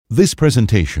This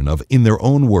presentation of In Their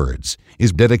Own Words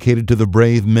is dedicated to the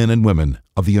brave men and women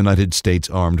of the United States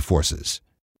Armed Forces.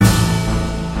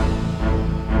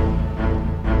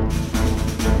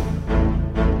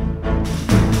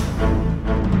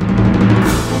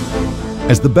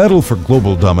 As the battle for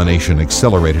global domination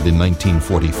accelerated in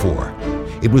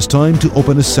 1944, it was time to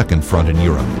open a second front in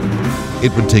Europe.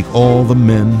 It would take all the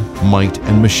men, might,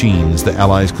 and machines the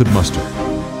Allies could muster.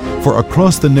 For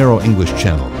across the narrow English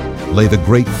Channel lay the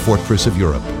great fortress of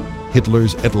Europe,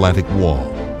 Hitler's Atlantic Wall.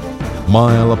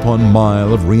 Mile upon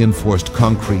mile of reinforced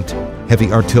concrete, heavy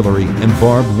artillery, and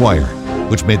barbed wire,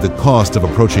 which made the cost of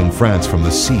approaching France from the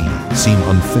sea seem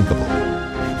unthinkable.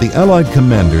 The Allied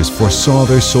commanders foresaw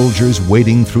their soldiers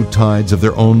wading through tides of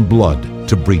their own blood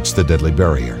to breach the deadly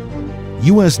barrier.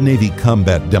 U.S. Navy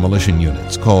combat demolition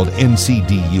units, called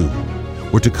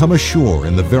NCDU, were to come ashore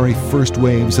in the very first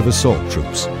waves of assault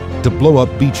troops to blow up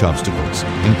beach obstacles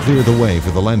and clear the way for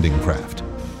the landing craft.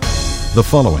 The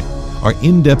following are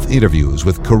in-depth interviews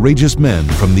with courageous men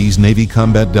from these Navy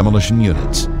combat demolition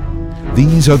units.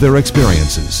 These are their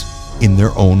experiences in their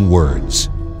own words.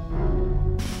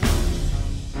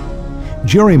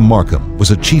 Jerry Markham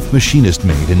was a chief machinist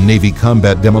mate in Navy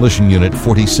Combat Demolition Unit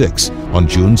 46 on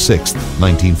June 6,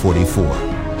 1944.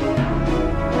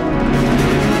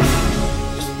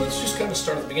 Let's just kind of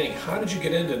start at the beginning. How did you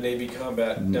get into Navy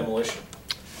combat demolition?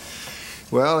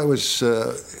 Well, it was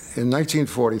in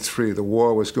 1943. The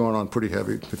war was going on pretty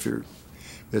heavy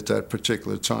at that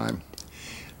particular time.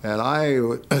 And I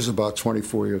was about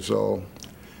 24 years old.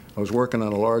 I was working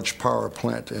on a large power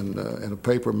plant in a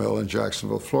paper mill in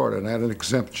Jacksonville, Florida, and I had an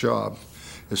exempt job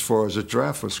as far as the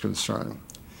draft was concerned.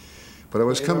 But I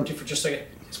was coming. You for just a second.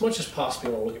 As much as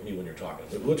possible, don't look at me when you're talking.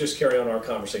 We'll just carry on our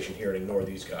conversation here and ignore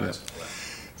these guys. Yeah.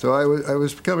 So I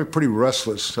was becoming pretty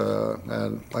restless,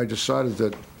 and I decided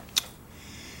that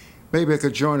maybe I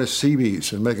could join the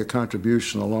Seabees and make a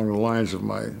contribution along the lines of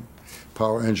my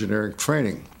power engineering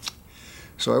training.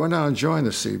 So I went down and joined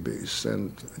the Seabees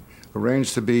and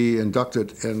arranged to be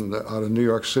inducted out of New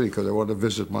York City because I wanted to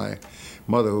visit my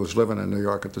mother who was living in New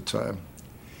York at the time.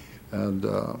 And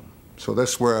so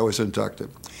that's where I was inducted.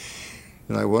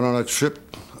 And I went on a trip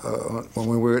when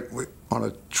we were on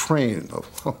a train,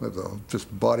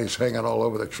 just bodies hanging all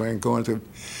over the train, going to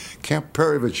Camp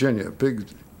Perry, Virginia, a big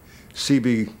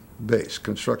CB base,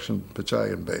 construction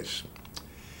battalion base.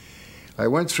 I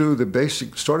started through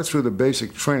the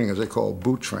basic training, as they call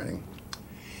boot training.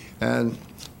 And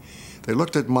they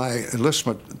looked at my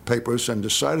enlistment papers and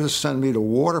decided to send me to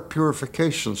water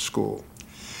purification school.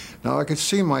 Now, I could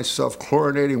see myself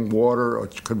chlorinating water or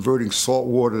converting salt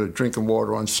water to drinking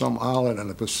water on some island in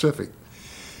the Pacific.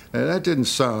 And that didn't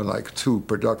sound like too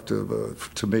productive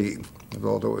to me,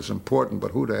 although it was important,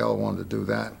 but who the hell wanted to do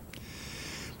that?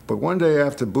 But one day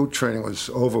after boot training was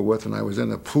over with and I was in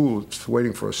the pool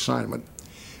waiting for assignment,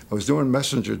 I was doing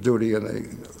messenger duty in the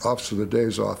Officer of the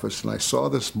Day's office, and I saw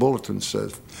this bulletin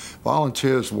says,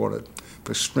 volunteers wanted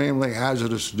for extremely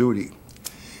hazardous duty.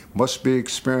 Must be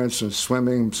experienced in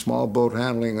swimming, small boat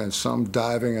handling, and some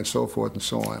diving, and so forth and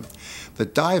so on. The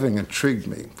diving intrigued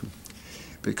me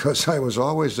because I was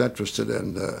always interested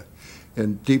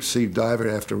in deep-sea diving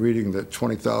after reading the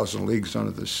 20,000 Leagues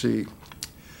Under the Sea.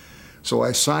 So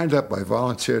I signed up, I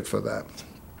volunteered for that.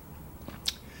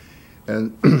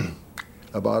 And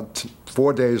about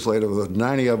 4 days later, there were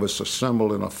 90 of us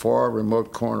assembled in a far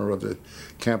remote corner of the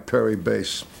Camp Perry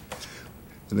base.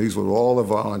 And these were all the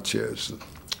volunteers.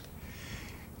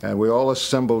 And we all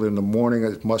assembled in the morning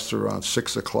at muster around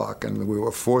 6 o'clock, and we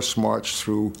were forced marched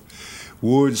through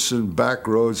woods and back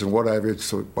roads and what have you,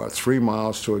 so about 3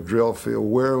 miles to a drill field,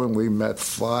 where we met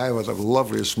 5 of the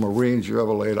loveliest Marines you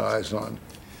ever laid eyes on.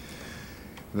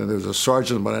 And then there was a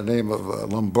sergeant by the name of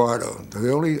Lombardo,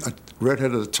 the only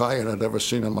red-headed Italian I'd ever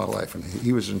seen in my life, and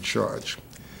he was in charge.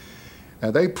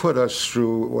 And they put us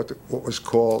through what was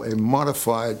called a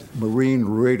modified Marine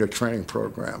Raider training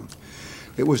program.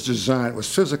 It was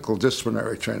physical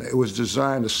disciplinary training. It was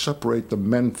designed to separate the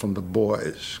men from the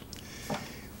boys.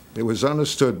 It was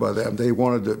understood by them. They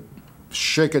wanted to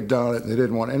shake it down, and they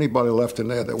didn't want anybody left in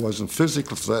there that wasn't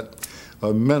physically fit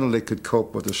or mentally could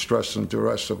cope with the stress and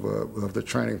duress of the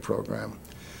training program.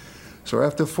 So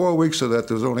after 4 weeks of that,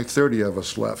 there was only 30 of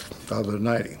us left out of the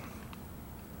 90.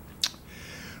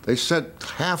 They sent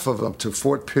half of them to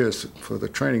Fort Pierce for the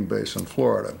training base in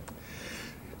Florida.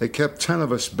 They kept 10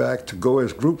 of us back to go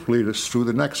as group leaders through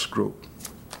the next group.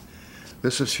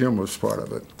 This is humorous part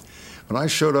of it. When I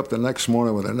showed up the next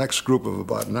morning with the next group of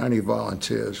about 90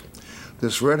 volunteers,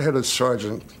 this red-headed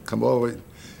sergeant come over,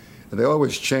 and they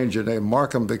always change your name.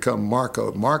 Markham become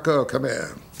Marco. Marco, come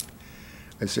here.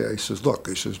 He says, look,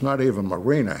 he says, not even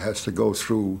Marina has to go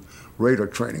through radar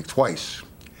training twice.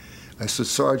 I said,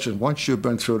 Sergeant, once you've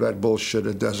been through that bullshit,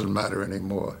 it doesn't matter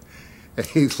anymore. And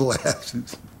he laughed. And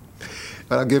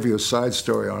I'll give you a side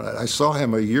story on that. I saw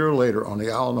him a year later on the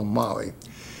island of Maui.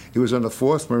 He was in the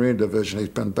 4th Marine Division. He's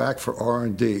been back for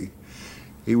R&D.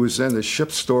 He was in the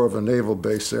ship store of a naval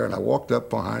base there, and I walked up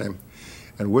behind him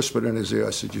and whispered in his ear, I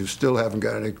said, you still haven't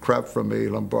got any crap from me,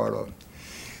 Lombardo.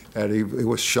 And he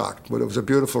was shocked, but it was a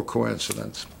beautiful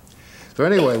coincidence. So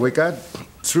anyway, we got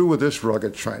through with this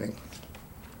rugged training,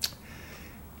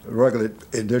 rugged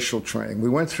initial training. We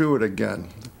went through it again.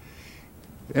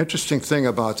 The interesting thing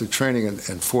about the training in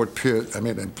Fort Pierce,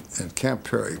 in Camp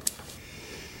Perry,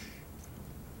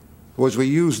 was we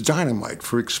used dynamite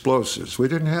for explosives. We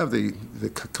didn't have the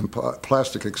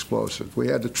plastic explosives. We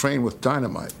had to train with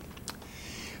dynamite.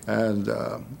 And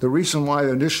the reason why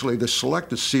initially they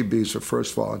selected Seabees or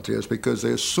first volunteers, because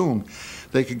they assumed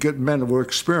they could get men who were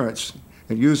experienced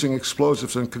in using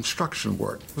explosives in construction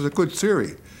work. It was a good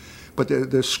theory, but they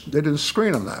didn't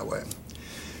screen them that way.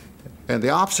 And the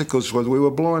obstacles was we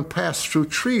were blowing past through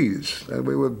trees, and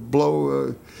we would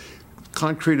blow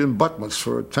concrete embutments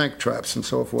for tank traps and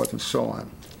so forth and so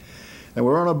on. And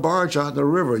we're on a barge out in the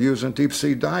river using deep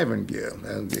sea diving gear,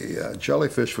 and the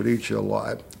jellyfish would eat you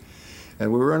alive.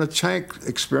 And we were in a tank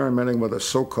experimenting with a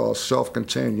so-called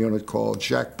self-contained unit called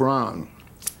Jack Brown.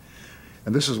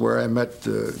 And this is where I met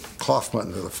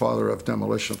Kaufman, the father of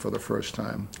demolition, for the first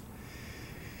time.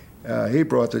 He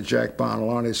brought the Jack Brown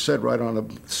along. He said right on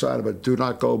the side of it, do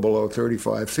not go below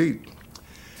 35 feet.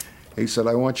 He said,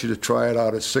 I want you to try it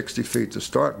out at 60 feet to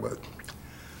start with.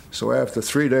 So after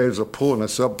 3 days of pulling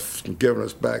us up and giving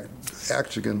us back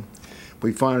oxygen,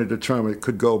 we finally determined it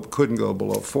couldn't go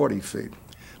below 40 feet.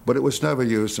 But it was never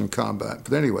used in combat.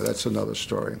 But anyway, that's another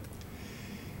story.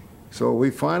 So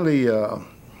we finally, the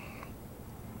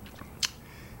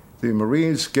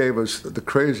Marines gave us the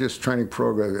craziest training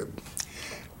program.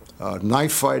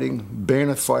 Knife fighting,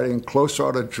 bayonet fighting, close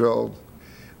order drill,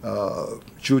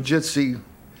 jiu-jitsu,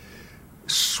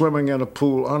 swimming in a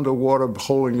pool, underwater,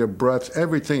 holding your breath,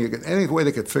 everything. Any way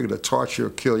they could figure to torture or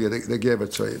kill you, they gave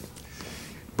it to you.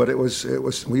 But it was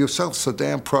well, you felt so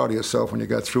damn proud of yourself when you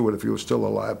got through it if you were still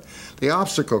alive. The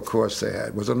obstacle course they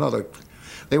had was another.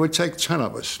 They would take 10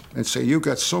 of us and say, you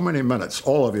got so many minutes,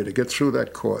 all of you, to get through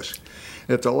that course.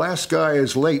 If the last guy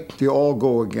is late, you all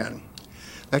go again.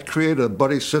 That created a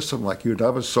buddy system like you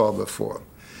never saw before.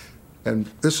 And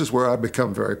this is where I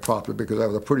become very popular because I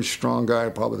was a pretty strong guy,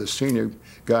 probably the senior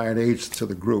guy in age to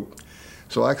the group.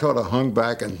 So I kind of hung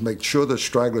back and made sure the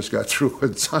stragglers got through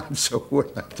in time so we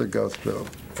wouldn't have to go through.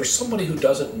 For somebody who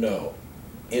doesn't know,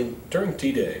 during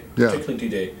D-Day, particularly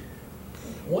D-Day,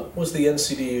 what was the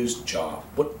NCDU's job?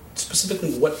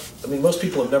 Specifically, most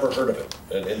people have never heard of it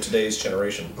in today's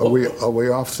generation. Are we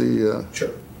off the...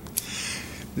 Sure.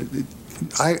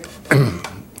 I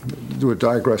do a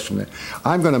digress from there.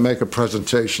 I'm going to make a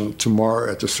presentation tomorrow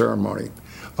at the ceremony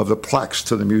of the plaques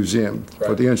to the museum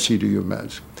for the NCDU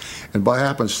men's. And by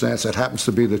happenstance, that happens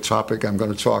to be the topic I'm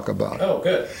going to talk about. Oh,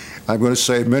 good. I'm going to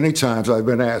say many times I've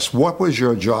been asked, what was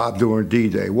your job during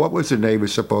D-Day? What was the Navy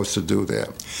supposed to do there?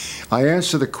 I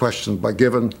answer the question by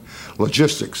giving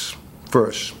logistics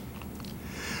first.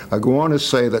 I go on to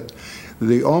say that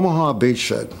the Omaha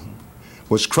beachhead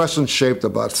was crescent-shaped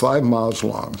about 5 miles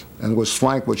long and was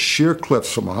flanked with sheer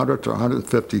cliffs from 100 to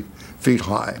 150 feet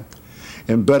high,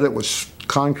 embedded with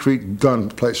concrete gun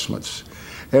placements.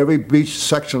 Every beach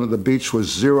section of the beach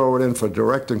was zeroed in for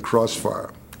direct and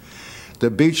crossfire. The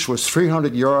beach was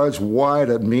 300 yards wide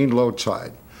at mean low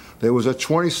tide. There was a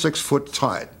 26-foot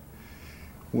tide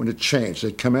when it changed.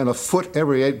 It'd come in a foot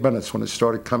every 8 minutes when it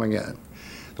started coming in.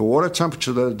 The water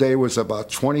temperature of the day was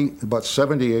about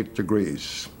 78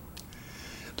 degrees.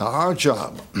 Now, our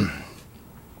job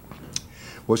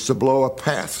was to blow a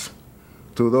path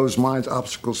through those mined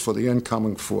obstacles for the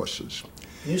incoming forces.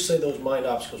 When you say those mined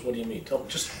obstacles, what do you mean? Tell me,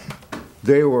 just...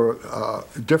 They were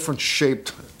different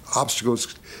shaped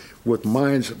obstacles with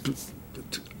mines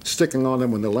sticking on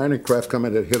them. When the landing craft come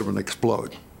in, they'd hit them and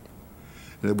explode.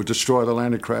 And it would destroy the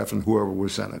landing craft and whoever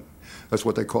was in it. That's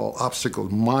what they call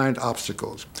obstacles, mined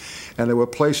obstacles. And they were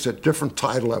placed at different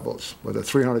tide levels with a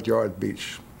 300-yard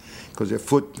beach. Because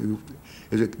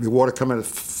the water come in at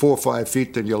 4 or 5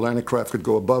 feet, then your landing craft could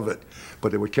go above it.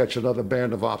 But it would catch another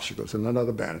band of obstacles and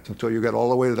another band until you got all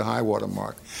the way to the high water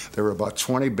mark. There were about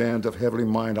 20 bands of heavily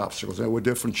mined obstacles. They were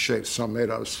different shapes, some made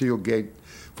out of steel gate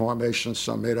formations,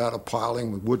 some made out of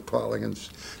piling, with wood piling and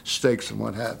stakes and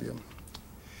what have you.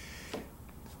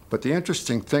 But the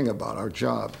interesting thing about our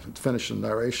job, to finish the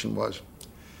narration, was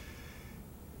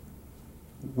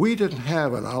We didn't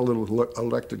have in our little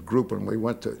elected group when we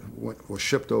were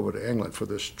shipped over to England for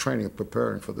this training and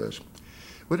preparing for this.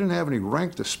 We didn't have any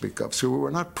rank to speak of, so we were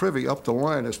not privy up the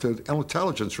line as to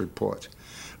intelligence reports.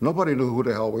 Nobody knew who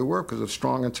the hell we were because of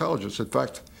strong intelligence. In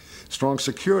fact, strong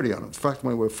security on it. In fact,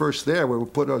 when we were first there, we were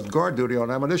put on guard duty on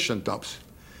ammunition dumps.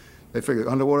 They figured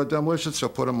underwater demolition, so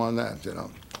put them on that, you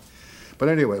know. But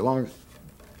anyway,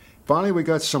 finally we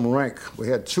got some rank. We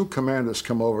had 2 commanders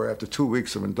come over after 2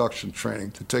 weeks of induction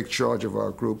training to take charge of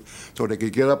our group so they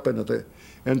could get up into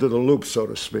the loop, so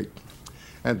to speak.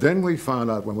 And then we found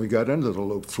out when we got into the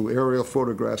loop through aerial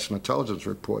photographs and intelligence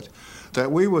reports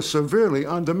that we were severely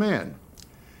undermanned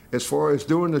as far as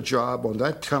doing the job on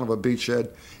that kind of a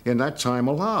beachhead in that time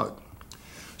allowed.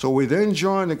 So we then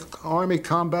joined the Army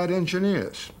Combat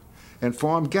Engineers and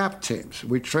formed GAP teams.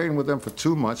 We trained with them for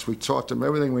 2 months. We taught them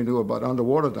everything we knew about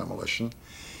underwater demolition.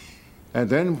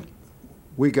 And then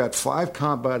we got 5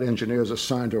 combat engineers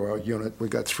assigned to our unit. We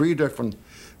got three different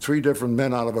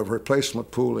men out of a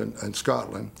replacement pool in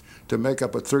Scotland to make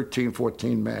up a 13,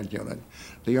 14-man unit.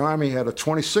 The Army had a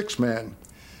 26-man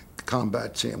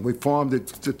combat team. We formed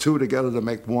the 2 together to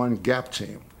make 1 GAP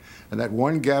team. And that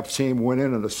 1 GAP team went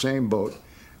in the same boat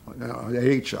at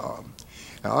each hour.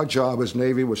 Our job as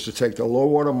Navy was to take the low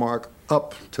water mark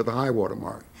up to the high water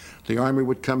mark. The Army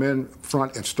would come in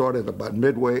front and start at about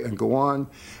midway and go on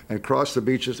and cross the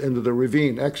beaches into the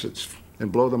ravine exits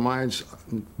and blow the mines,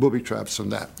 booby traps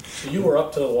and that. So you were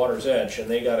up to the water's edge and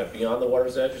they got it beyond the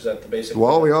water's edge? Is that the basic?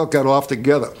 Well, we all got off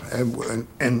together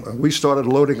and we started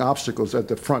loading obstacles at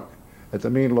the front at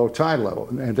the mean low tide level,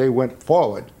 and they went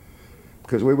forward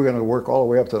because we were going to work all the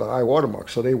way up to the high water mark.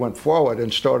 So they went forward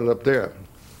and started up there.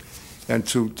 And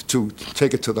to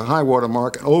take it to the high water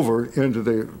mark and over into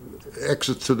the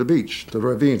exits to the beach, the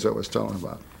ravines I was telling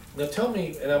about. Now tell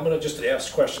me, and I'm going to just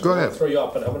ask questions. Go ahead. I'm going to throw you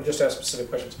off, but I'm going to just ask specific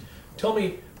questions. Tell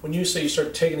me, when you say you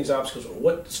started taking these obstacles,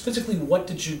 what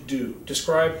did you do?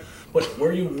 Describe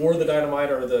where you wore the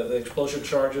dynamite or the explosion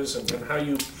charges and how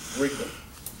you rigged them.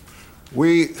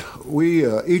 We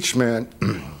each man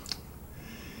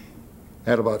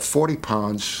had about 40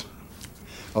 pounds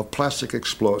of plastic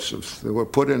explosives that were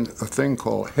put in a thing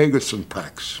called Hagerson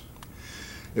packs.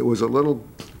 It was a little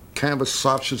canvas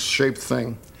sausage-shaped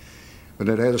thing, and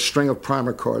it had a string of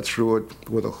primer cord through it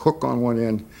with a hook on one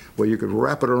end where you could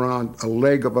wrap it around a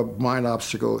leg of a mine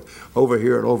obstacle over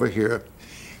here and over here,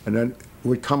 and then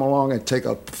we'd come along and take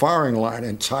a firing line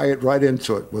and tie it right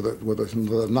into it with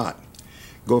a knot,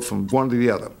 go from one to the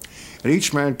other. And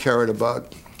each man carried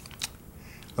about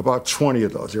 20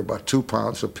 of those. They're about 2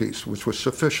 pounds apiece, which was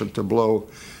sufficient to blow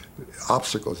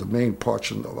obstacles, the main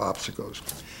portion of obstacles.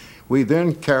 We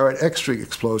then carried extra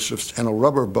explosives in a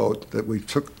rubber boat that we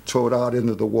towed out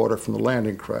into the water from the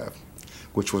landing craft,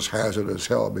 which was hazardous as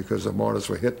hell because the mortars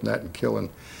were hitting that and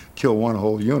kill one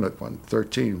whole unit,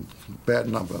 13, bad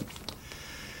number.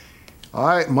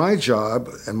 My job,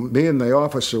 and me and the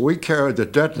officer, we carried the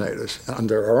detonators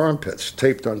under our armpits,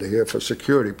 taped under here for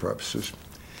security purposes.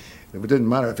 It didn't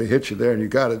matter if it hit you there and you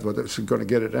got it, but it was going to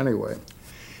get it anyway.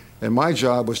 And my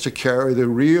job was to carry the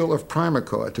reel of primer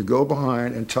cord to go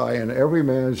behind and tie in every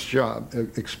man's job,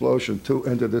 explosion,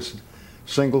 into this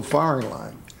single firing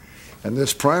line. And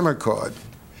this primer cord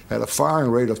had a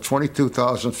firing rate of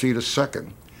 22,000 feet a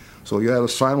second. So you had a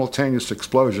simultaneous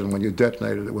explosion when you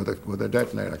detonated it with a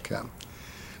detonator cap.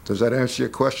 Does that answer your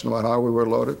question about how we were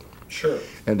loaded? Sure.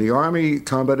 And the Army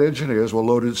combat engineers were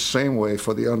loaded the same way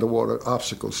for the underwater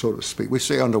obstacles, so to speak. We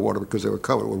say underwater because they were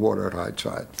covered with water at high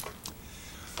tide.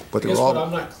 But I guess what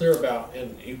I'm not clear about,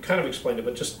 and you kind of explained it,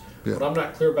 but just what I'm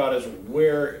not clear about is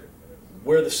where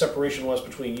the separation was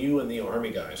between you and the Army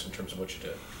guys in terms of what you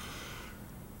did.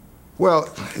 Well,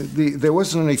 there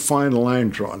wasn't any fine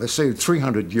line drawn. They say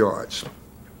 300 yards.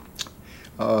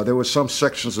 There were some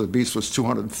sections of the beach was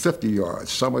 250 yards,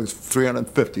 some was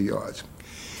 350 yards.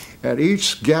 And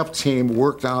each GAP team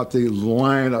worked out the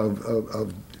line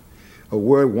of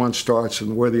where one starts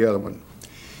and where the other one.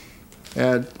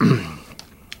 And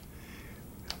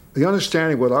the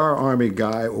understanding with our Army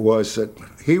guy was that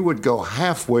he would go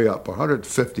halfway up,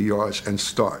 150 yards, and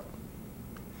start.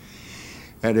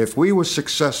 And if we were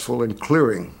successful in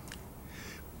clearing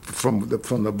from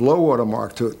the low water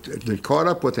mark to caught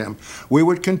up with him, we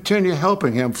would continue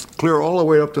helping him clear all the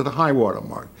way up to the high water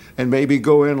mark and maybe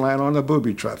go inland on the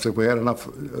booby traps if we had enough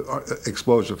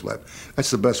explosive left. That's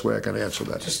the best way I can answer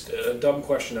that. Just a dumb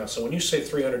question now. So when you say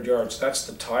 300 yards, that's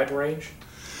the tide range?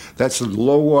 That's the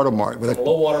low water mark. From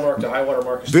low water mark to high water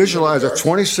mark is visualize a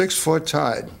 26-foot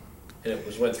tide And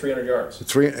it went 300 yards.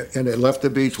 And it left the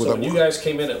beach with so when you guys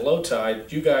came in at low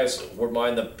tide, you guys were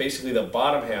basically the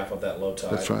bottom half of that low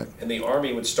tide. That's right. And the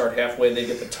Army would start halfway and they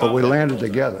get the top. But we landed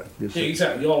together. Yeah,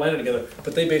 exactly. You all landed together.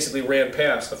 But they basically ran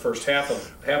past the first half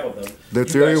of them. The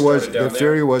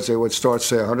theory was they would start,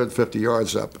 say, 150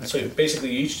 yards up. So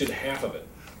basically you each did half of it.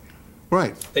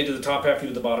 Right. They did the top half, you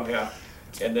did the bottom half.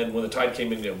 And then when the tide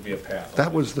came in, there would be a path.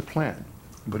 That was the plan.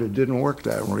 But it didn't work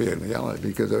that way in reality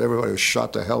because everybody was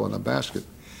shot to hell in a basket.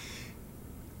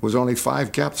 There was only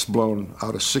 5 gaps blown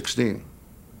out of 16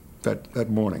 that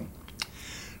morning.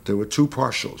 There were 2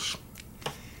 partials.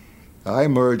 I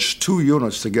merged 2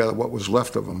 units together, what was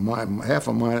left of them. Half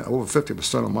of mine, over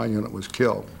 50% of my unit was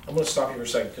killed. I'm going to stop you for a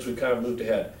second because we kind of moved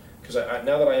ahead. Because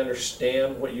now that I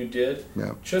understand what you did,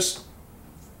 just,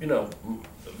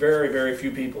 very, very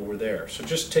few people were there. So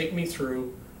just take me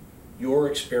through your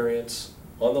experience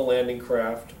on the landing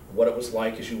craft, what it was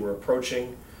like as you were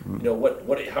approaching.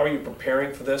 How are you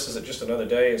preparing for this? Is it just another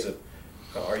day?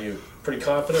 Are you pretty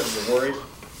confident? Are you worried?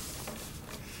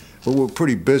 Well, we were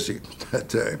pretty busy that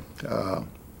day.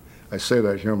 I say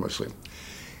that humorously.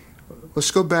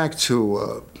 Let's go back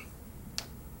to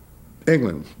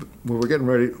England. We were getting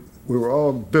ready. We were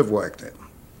all bivouacked.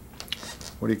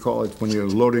 What do you call it when you're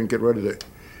loading, get ready to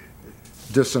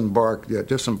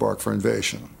disembark for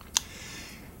invasion?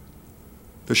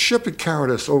 The ship that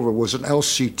carried us over was an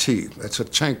LCT. That's a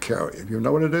tank carrier. You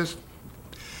know what it is?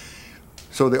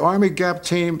 So the Army Gap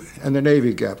team and the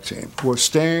Navy Gap team were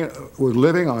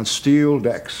living on steel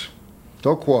decks,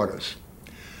 no quarters,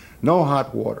 no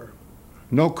hot water,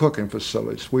 no cooking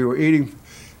facilities. We were eating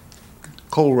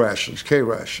cold rations, K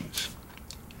rations,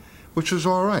 which was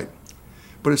all right.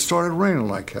 But it started raining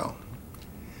like hell.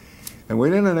 And we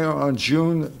went in there on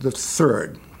June the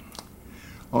 3rd.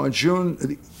 On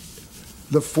June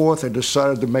the 4th, they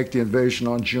decided to make the invasion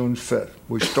on June 5th.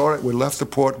 We left the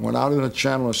port, went out in the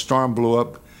channel, a storm blew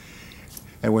up,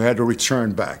 and we had to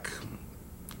return back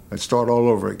and start all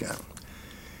over again.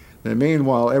 And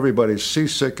meanwhile, everybody's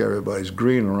seasick, everybody's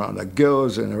green around the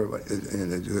gills, and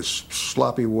it's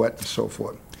sloppy wet and so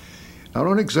forth. Now,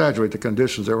 don't exaggerate the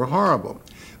conditions, they were horrible.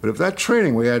 But if that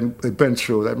training we hadn't been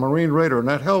through, that Marine Raider and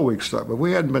that Hell Week stuff, if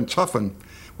we hadn't been toughened,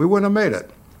 we wouldn't have made it.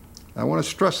 I want to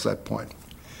stress that point,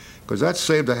 because that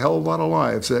saved a hell of a lot of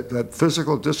lives, that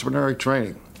physical disciplinary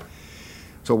training.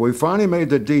 So we finally made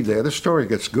the D-Day. The story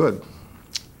gets good.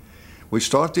 We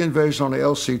start the invasion on the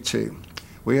LCT.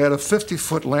 We had a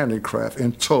 50-foot landing craft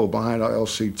in tow behind our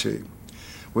LCT.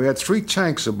 We had 3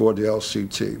 tanks aboard the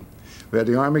LCT. We had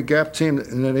the Army Gap team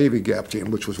and the Navy Gap team,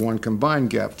 which was one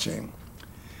combined Gap team.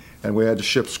 And we had the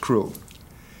ship's crew.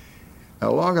 Now,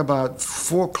 along about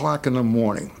 4 o'clock in the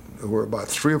morning, we were about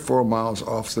 3 or 4 miles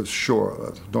off the shore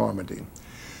of Normandy.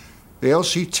 The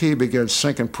LCT began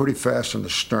sinking pretty fast in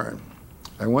the stern.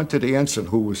 I went to the ensign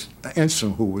who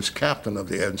was captain of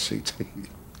the NCT.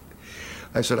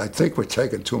 I said, I think we're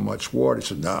taking too much water. He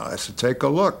said, no. I said, take a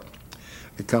look.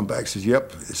 He come back, he says,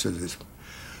 yep. He says,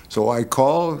 so I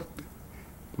called.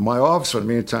 My officer in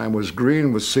the meantime was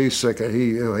green, was seasick, and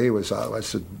he was out. I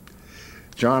said,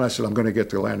 John, I'm going to get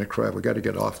the landing craft. We got to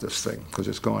get off this thing because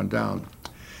it's going down.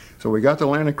 So we got the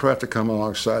landing craft to come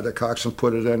alongside. The coxswain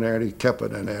put it in there, and he kept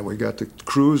it in there. We got the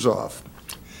crews off,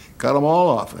 got them all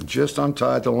off, and just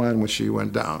untied the line when she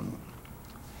went down.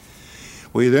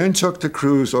 We then took the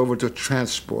crews over to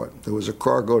transport. There was a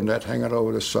cargo net hanging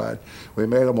over the side. We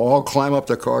made them all climb up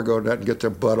the cargo net and get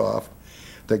their butt off.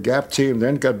 The Gap team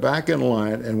then got back in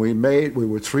line, and we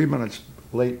were 3 minutes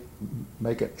late,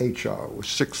 make it HR. It was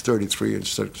 6:33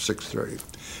 instead of 6:30,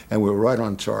 and we were right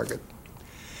on target.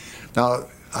 Now,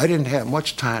 I didn't have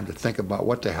much time to think about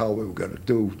what the hell we were going to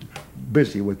do,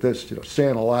 busy with this,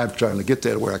 staying alive, trying to get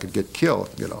there where I could get killed,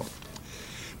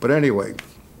 But anyway,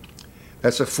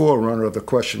 that's a forerunner of the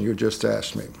question you just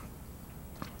asked me.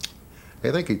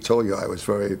 I think he told you I was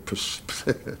very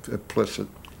implicit.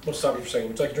 We'll stop you for a second.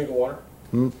 Would you like a drink of water?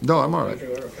 No, I'm all right.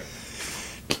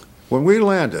 Okay. When we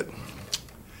landed,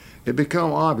 it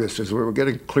became obvious as we were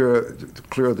getting clear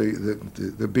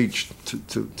the beach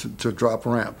to drop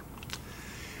ramp.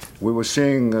 We were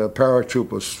seeing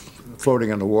paratroopers floating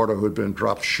in the water who had been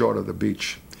dropped short of the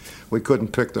beach. We couldn't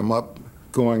pick them up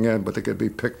going in, but they could be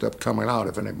picked up coming out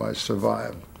if anybody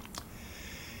survived.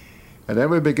 And then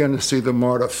we began to see the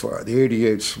mortar fire, the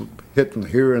 88s hitting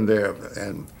here and there.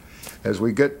 And as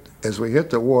we hit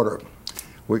the water,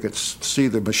 we could see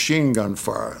the machine gun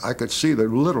fire. I could see the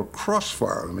little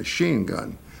crossfire of a machine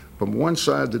gun from one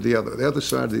side to the other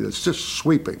side to the other, it's just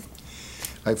sweeping.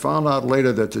 I found out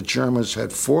later that the Germans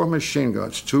had 4 machine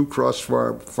guns, 2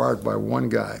 crossfire fired by one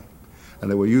guy. and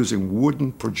they were using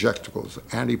wooden projectiles,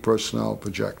 anti-personnel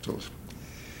projectiles.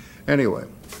 Anyway,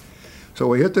 so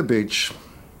we hit the beach.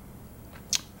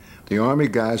 The Army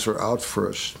guys were out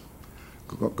first,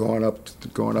 going up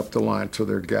the line to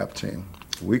their gap team.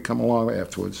 We come along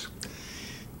afterwards.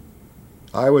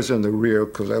 I was in the rear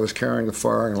because I was carrying the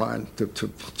firing line to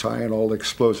tie in all the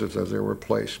explosives as they were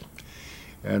placed.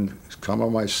 And some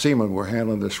of my seamen were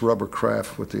handling this rubber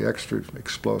craft with the extra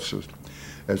explosives.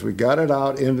 As we got it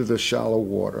out into the shallow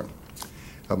water,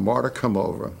 a mortar come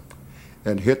over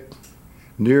and hit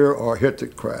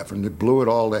the craft, and it blew it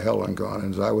all to hell and gone.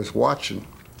 And as I was watching,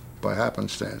 by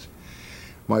happenstance,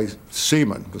 my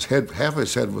seaman, half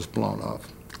his head was blown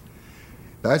off.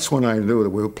 That's when I knew that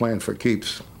we were playing for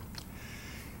keeps.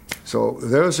 So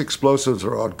those explosives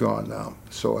are all gone now.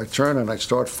 So I turn and I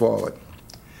start forward.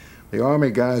 The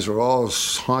Army guys are all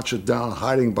hunched down,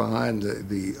 hiding behind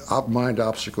the mined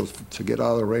obstacles to get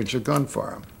out of the range of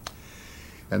gunfire.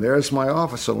 And there's my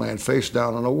officer laying face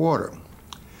down in the water.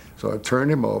 So I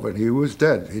turned him over, and he was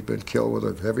dead. He'd been killed with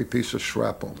a heavy piece of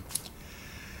shrapnel.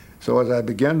 So as I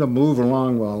began to move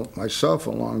along, myself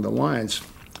along the lines,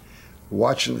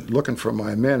 looking for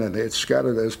my men, and they had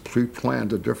scattered as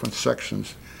pre-planned to different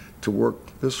sections to work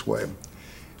this way.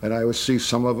 And I would see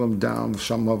some of them down,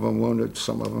 some of them wounded,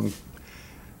 some of them.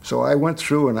 So I went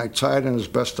through and I tied in as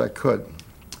best I could.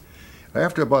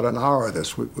 After about an hour of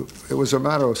this, it was a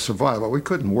matter of survival. We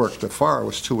couldn't work. The fire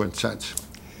was too intense.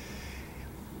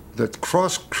 The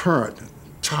cross-current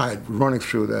tide running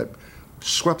through that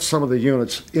swept some of the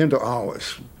units into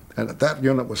ours. And that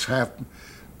unit was half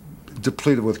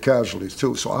depleted with casualties,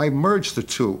 too. So I merged the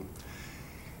two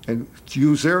and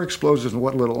used their explosives and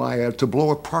what little I had to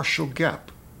blow a partial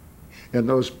gap in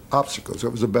those obstacles.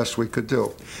 It was the best we could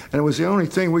do. And it was the only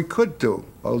thing we could do.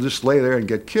 I'll just lay there and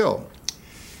get killed.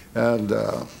 And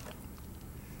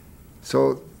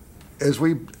so as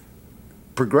we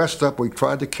progressed up, we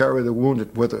tried to carry the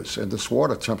wounded with us. And this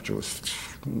water temperature was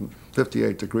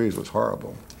 58 degrees, was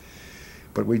horrible.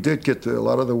 But we did get a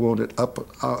lot of the wounded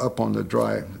up on the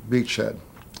dry beachhead.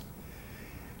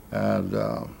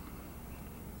 And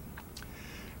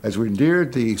as we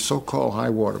neared the so-called high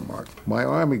water mark, my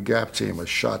Army gap team was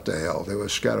shot to hell. They were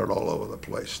scattered all over the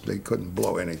place. They couldn't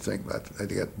blow anything.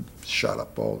 They got shot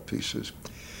up all to pieces.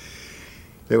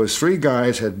 There was 3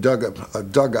 guys had dug a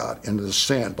dugout into the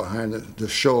sand behind the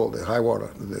shoal, the high water,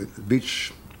 the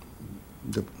beach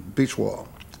wall.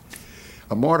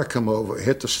 A mortar come over,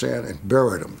 hit the sand, and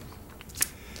buried them.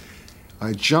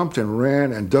 I jumped and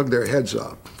ran and dug their heads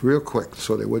up real quick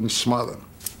so they wouldn't smother.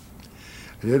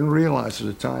 I didn't realize at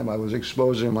the time I was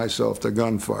exposing myself to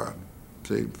gunfire.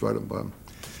 See, so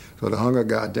they hung a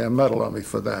goddamn medal on me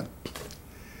for that.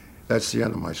 That's the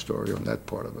end of my story on that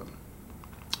part of it.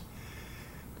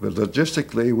 But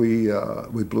logistically,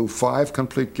 we blew 5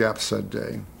 complete gaps that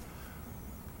day.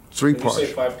 3 parts. When you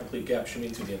say 5 complete gaps, you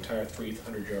mean through the entire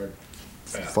 300-yard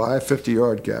path? 5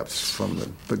 50-yard gaps from the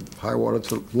big high water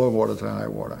to low water to high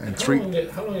water, and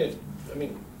how long did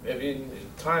I mean,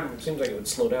 time seems like it would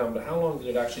slow down, but how long did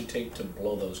it actually take to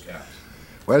blow those gaps?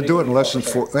 Well, I'd do it in less than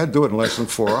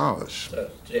 4 hours.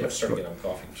 I'm starting to get, I'm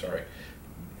coughing, sorry.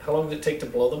 How long did it take to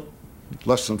blow them?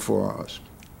 Less than 4 hours.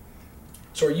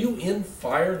 So are you in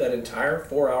fire that entire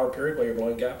 4-hour period while you're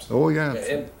blowing gaps? Oh, yeah.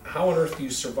 And how on earth do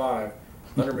you survive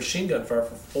under machine gun fire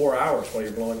for 4 hours while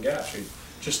you're blowing gaps? You're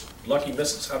just lucky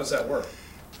misses. How does that work?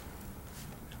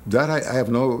 That I have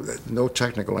no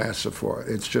technical answer for.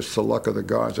 It's just the luck of the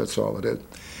gods, that's all it is.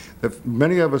 If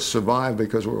many of us survived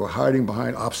because we were hiding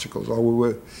behind obstacles, or we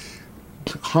were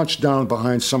hunched down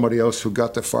behind somebody else who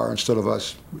got the fire instead of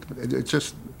us.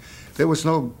 There was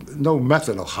no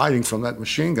method of hiding from that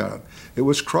machine gun. It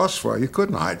was crossfire. You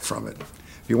couldn't hide from it.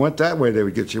 If you went that way, they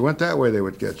would get you. You went that way, they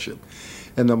would get you.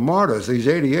 And the mortars, these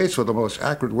 88s were the most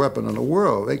accurate weapon in the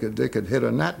world. They could hit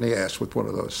a gnat in the ass with one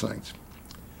of those things.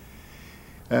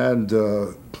 And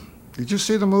did you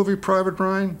see the movie Private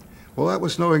Ryan? Well, that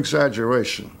was no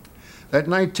exaggeration. That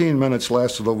 19 minutes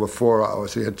lasted over 4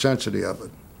 hours, the intensity of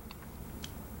it.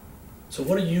 So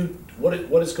what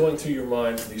is going through your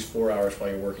mind for these 4 hours while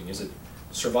you're working? Is it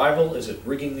survival? Is it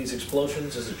rigging these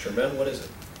explosions? Is it your men? What is it?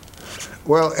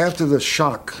 Well, after the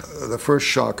shock, the first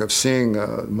shock of seeing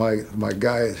my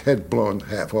guy's head blown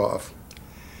half off,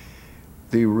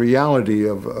 the reality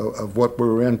of what we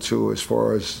were into as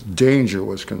far as danger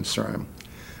was concerned.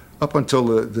 Up until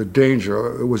the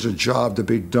danger, it was a job to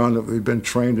be done that we'd been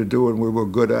trained to do and we were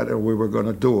good at it and we were going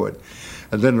to do it.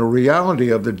 And then the reality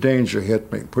of the danger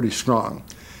hit me pretty strong.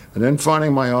 And then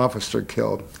finding my officer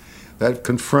killed, that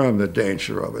confirmed the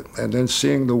danger of it. And then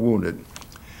seeing the wounded.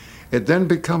 It then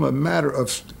became a matter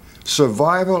of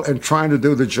survival and trying to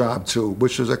do the job too,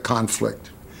 which is a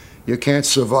conflict. You can't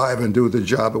survive and do the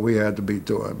job that we had to be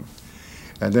doing.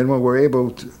 And then when we're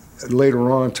able to,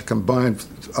 later on, to combine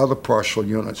other partial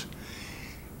units,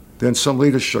 then some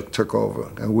leadership took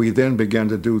over, and we then began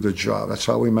to do the job. That's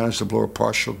how we managed to blow a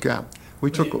partial gap.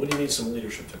 What do you mean some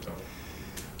leadership took over?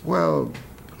 Well,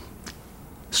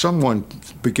 someone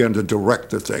began to direct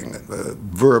the thing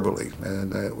verbally,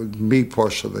 and it was me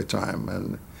most of the time.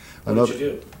 And what did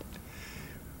you do?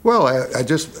 Well, I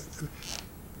just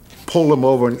pulled them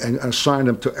over and assigned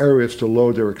them to areas to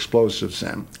load their explosives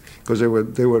in, because they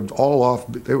were all off.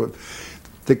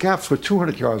 The gaps were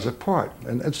 200 yards apart,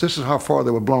 and this is how far they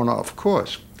were blown off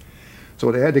course.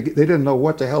 So they didn't know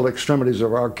what the hell the extremities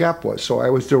of our gap was. So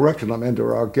I was directing them into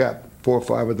our gap, 4 or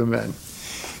 5 of the men,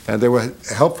 and they were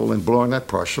helpful in blowing that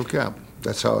partial gap.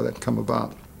 That's how that come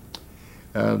about.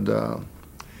 And of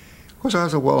course, I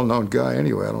was a well-known guy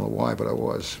anyway. I don't know why, but I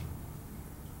was.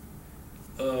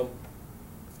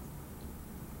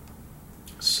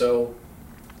 So,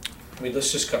 I mean,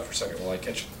 let's just cut for a second while I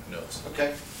catch my notes.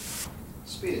 Okay.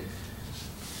 Speed it.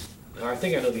 Now, I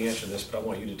think I know the answer to this, but I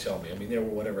want you to tell me. I mean, there were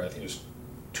whatever, I think it was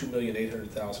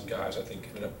 2,800,000 guys, I think,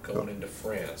 ended up going into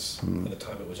France by the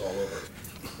time it was all over.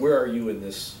 Where are you in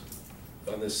this,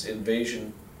 on this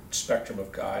invasion spectrum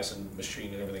of guys and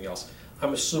machine and everything else?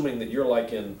 I'm assuming that you're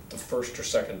like in the first or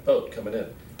second boat coming in.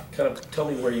 Kind of tell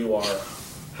me where you are.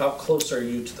 How close are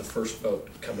you to the first boat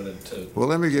coming into? Well,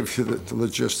 let me give you the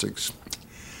logistics.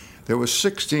 There were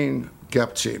 16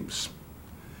 gap teams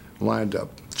lined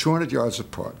up, 200 yards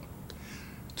apart,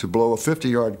 to blow a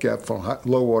 50-yard gap from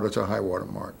low water to high water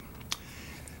mark.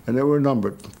 And they were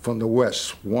numbered from the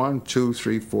west, 1, 2,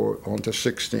 3, 4, on to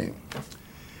 16.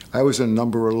 I was in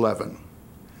number 11,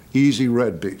 Easy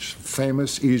Red Beach,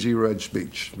 famous Easy Red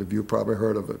Beach, if you've probably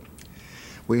heard of it.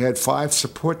 We had 5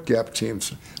 support gap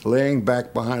teams laying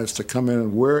back behind us to come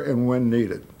in where and when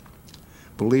needed.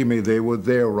 Believe me, they were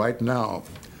there right now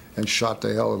and shot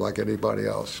the hell like anybody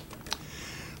else.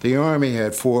 The Army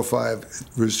had 4 or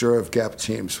 5 reserve gap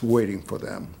teams waiting for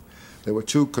them. There were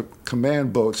 2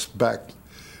 command boats back,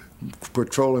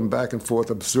 patrolling back and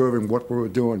forth, observing what we were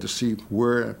doing to see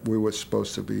where we were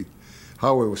supposed to be,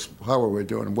 how we were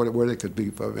doing, where they could be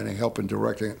for any help in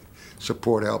directing,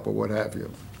 support help, or what have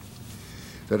you.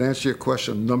 That answer your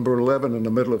question, number 11 in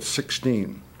the middle of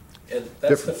 16. And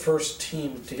that's the first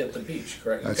team to hit the beach,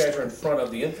 correct? You guys are in front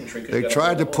of the infantry. They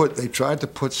tried to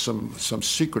put some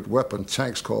secret weapon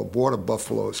tanks called water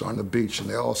buffaloes on the beach, and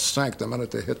they all sank the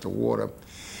minute they hit the water.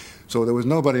 So there was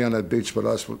nobody on that beach but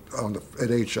us at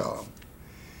HR.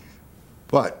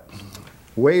 But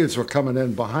waves were coming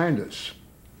in behind us.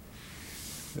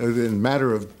 In a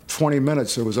matter of 20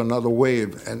 minutes, there was another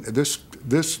wave, and this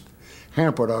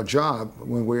hampered our job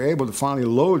when we were able to finally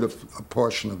load a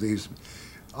portion of these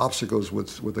obstacles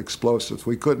with explosives.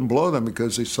 We couldn't blow them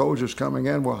because the soldiers coming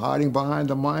in were hiding behind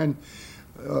the mine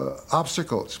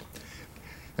obstacles.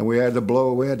 And we had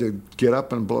to get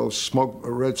up and blow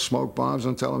red smoke bombs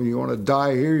and tell them, you want to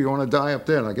die here, you want to die up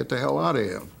there, now get the hell out of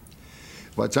here.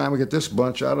 By the time we get this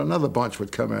bunch out, another bunch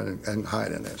would come in and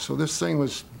hide in there. So this thing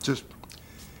was just,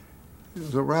 it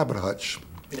was a rabbit hutch.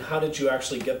 I mean, how did you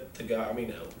actually get the guy? I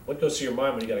mean, what goes through your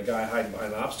mind when you got a guy hiding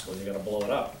behind an obstacle and you got to blow it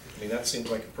up? I mean, that seems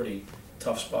like a pretty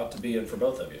tough spot to be in for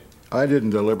both of you. I didn't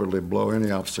deliberately blow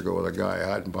any obstacle with a guy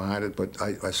hiding behind it, but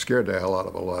I scared the hell out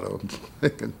of a lot of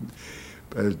them.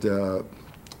 But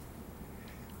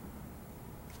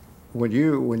when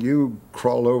you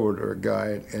crawled over to a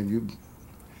guy and you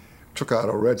took out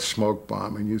a red smoke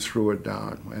bomb and you threw it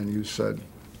down and you said,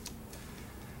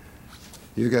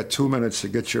 you got 2 minutes to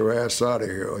get your ass out of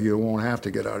here, or you won't have to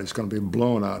get out. It's going to be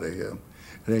blown out of here.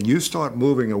 And then you start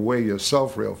moving away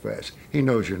yourself real fast. He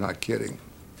knows you're not kidding.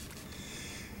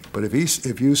 But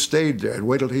if you stayed there and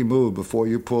waited till he moved before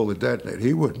you pulled the detonator,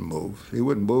 he wouldn't move. He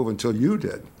wouldn't move until you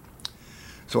did.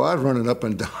 So I was running up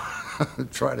and down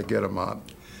trying to get him out.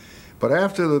 But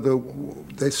after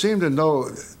they seemed to know,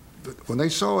 when they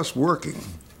saw us working,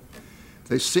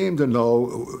 they seemed to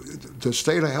know to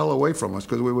stay the hell away from us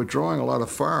because we were drawing a lot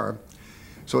of fire.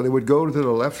 So they would go to the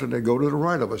left and they'd go to the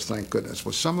right of us, thank goodness.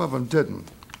 But some of them didn't.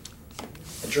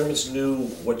 The Germans knew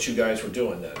what you guys were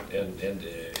doing then, and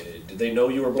did they know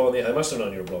you were blowing the? I must have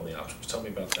known you were blowing the obstacles. Tell me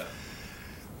about that.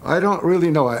 I don't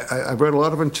really know. I've read a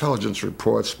lot of intelligence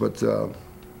reports, but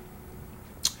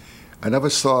I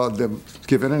never saw them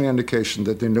give any indication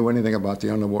that they knew anything about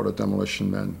the underwater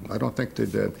demolition men. I don't think they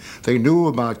did. They knew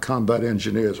about combat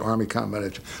engineers, Army combat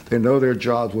engineers. They know their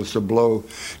job was to blow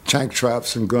tank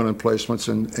traps and gun emplacements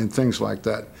and things like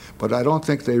that. But I don't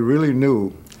think they really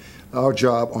knew our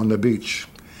job on the beach.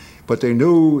 But they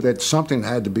knew that something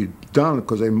had to be done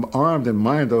because they armed and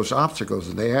mined those obstacles,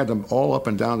 and they had them all up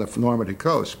and down the Normandy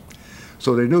coast.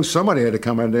 So they knew somebody had to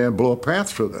come in there and blow a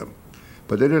path through them.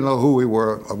 But they didn't know who we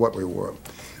were or what we were.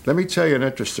 Let me tell you an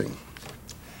interesting.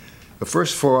 The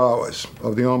first 4 hours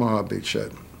of the Omaha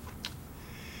beachhead.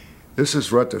 This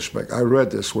is retrospect. I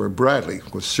read this where Bradley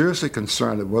was seriously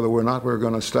concerned of whether or not we were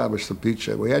going to establish the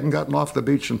beachhead. We hadn't gotten off the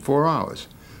beach in 4 hours.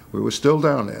 We were still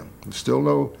down there. There was still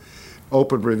no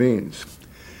open ravines.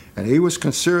 And he was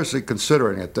seriously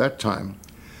considering at that time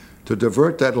to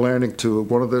divert that landing to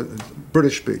one of the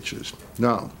British beaches.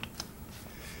 Now,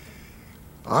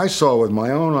 I saw with my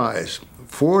own eyes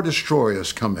 4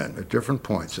 destroyers come in at different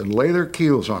points and lay their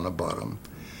keels on the bottom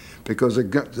because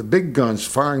the big guns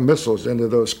firing missiles into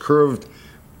those curved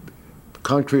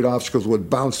concrete obstacles would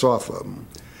bounce off of them.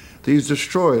 These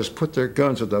destroyers put their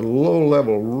guns at the low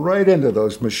level right into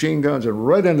those machine guns and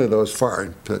right into those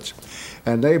firing pits.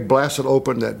 And they blasted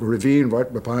open that ravine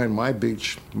right behind my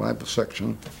beach, my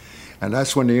section. And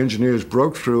that's when the engineers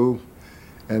broke through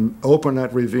and opened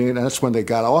that ravine. And that's when they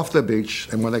got off the beach.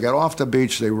 And when they got off the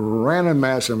beach, they ran en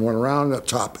masse and went around the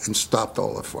top and stopped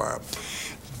all the fire.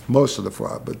 Most of the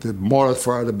fire, but the mortar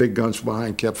fire, the big guns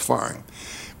behind kept firing.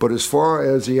 But as far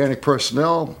as the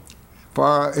anti-personnel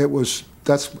fire,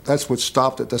 that's what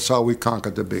stopped it. That's how we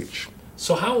conquered the beach.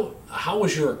 So how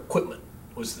was your equipment?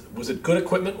 Was it good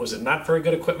equipment? Was it not very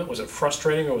good equipment? Was it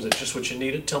frustrating, or was it just what you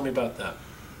needed? Tell me about that.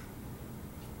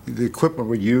 The equipment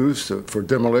we used for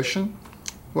demolition,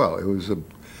 well, it was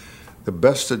the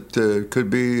best that could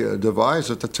be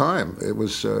devised at the time. It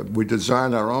was we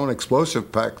designed our own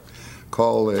explosive pack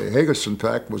called the Hagerson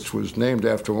pack, which was named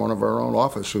after one of our own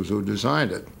officers who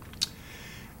designed it.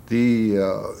 The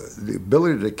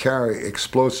ability to carry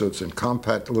explosives in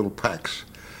compact little packs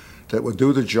that would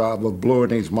do the job of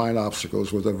blowing these mine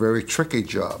obstacles was a very tricky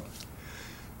job.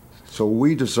 So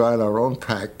we designed our own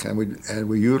pack, and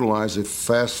we utilized a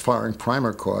fast-firing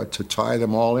primer cord to tie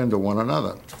them all into one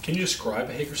another. Can you describe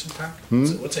a Hagerson pack?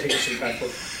 What's a Hagerson pack?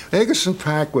 Hagerson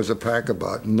pack was a pack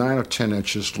about 9 or 10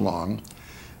 inches long.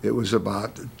 It was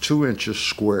about 2 inches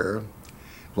square,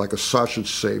 like a sausage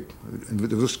shape.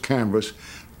 This canvas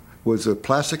was a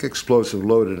plastic explosive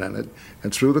loaded in it,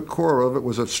 and through the core of it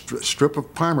was a strip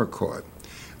of primer cord.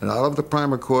 And out of the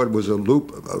primer cord was a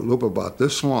loop about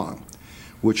this long,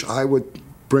 which I would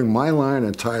bring my line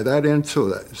and tie that into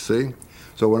that, see?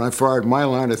 So when I fired my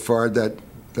line, it fired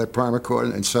that primer cord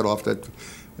and set off that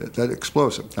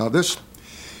explosive. Now this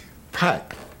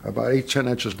pack, about 8-10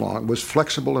 inches long, was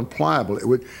flexible and pliable.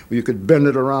 You could bend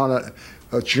it around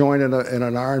a joint in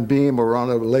an iron beam or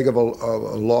on a leg of a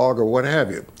log or what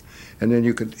have you. And then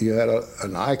you had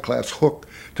an I-class hook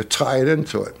to tie it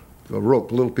into it, a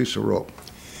little piece of rope.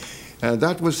 And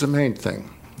that was the main thing.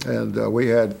 And we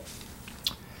had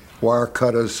wire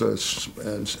cutters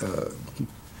and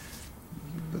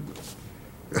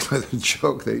the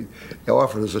joke, they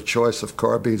offered us a choice of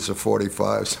carbines or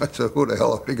 45s. I said, who the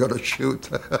hell are we going to shoot?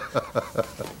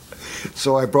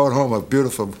 So I brought home a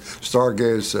beautiful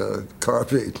Stargaze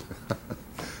carbine.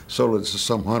 Sold it to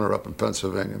some hunter up in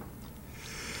Pennsylvania.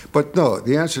 But no,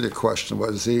 the answer to the question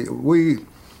was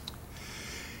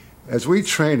as we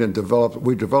trained and developed,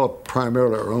 we developed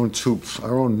primarily our own tubes,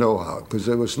 our own know-how, because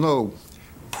there was no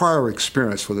prior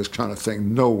experience for this kind of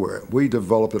thing nowhere. We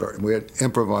developed it, we had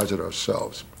improvised it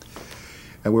ourselves.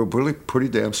 And we were really pretty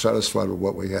damn satisfied with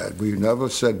what we had. We never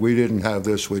said we didn't have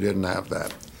this, we didn't have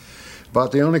that.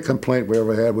 About the only complaint we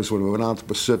ever had was when we went out to the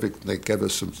Pacific, they gave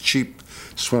us some cheap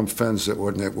swim fins that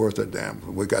weren't worth a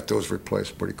damn. We got those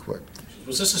replaced pretty quick.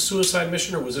 Was this a suicide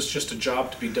mission, or was this just a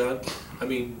job to be done? I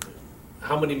mean,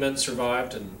 how many men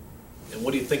survived, and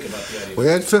what do you think about the idea? We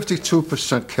had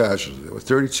 52% casualty. There were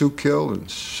 32 killed and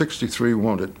 63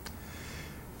 wounded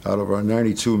out of our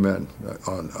 92 men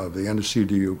of the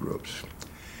NCDU groups.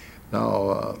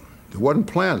 Now, it wasn't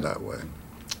planned that way.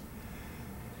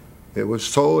 It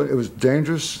was told it was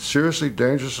dangerous, seriously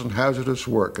dangerous and hazardous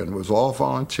work, and it was all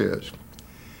volunteers.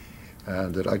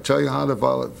 And did I tell you how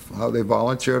they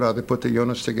volunteered, how they put the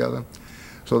units together?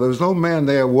 So there was no man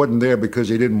there who wasn't there because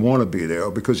he didn't want to be there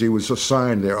or because he was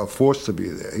assigned there or forced to be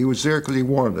there. He was there because he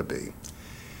wanted to be.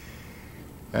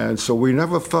 And so we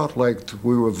never felt like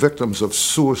we were victims of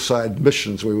suicide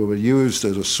missions. We were used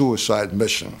as a suicide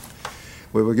mission.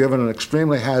 We were given an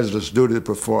extremely hazardous duty to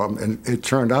perform, and it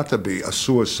turned out to be a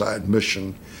suicide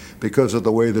mission because of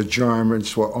the way the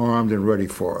Germans were armed and ready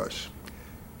for us.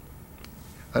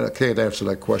 I can't answer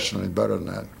that question any better than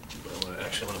that.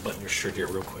 Actually, I want to button your shirt here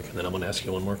real quick, and then I'm going to ask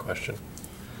you one more question.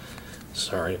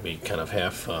 Sorry to be kind of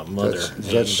half mother.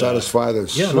 Does that satisfy the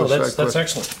yeah, no, that's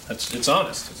excellent. It's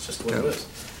honest. It's just what it is.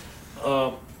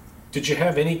 Did you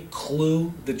have any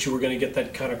clue that you were going to get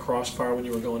that kind of crossfire when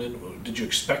you were going in? Did you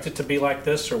expect it to be like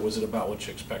this, or was it about what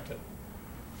you expected?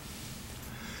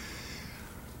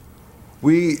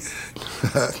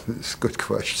 It's a good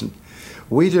question.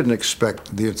 We didn't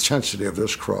expect the intensity of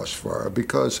this crossfire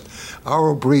because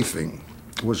our briefing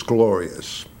was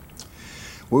glorious.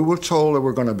 We were told there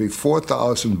were going to be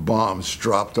 4,000 bombs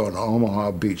dropped on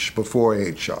Omaha Beach before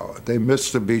H hour. They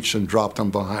missed the beach and dropped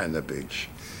them behind the beach.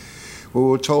 We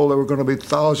were told there were going to be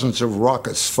thousands of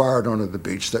rockets fired onto the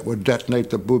beach that would detonate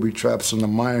the booby traps and the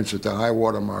mines at the high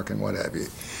water mark and what have you.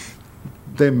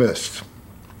 They missed.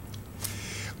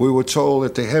 We were told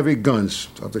that the heavy guns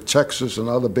of the Texas and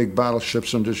other big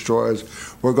battleships and destroyers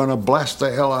were going to blast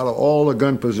the hell out of all the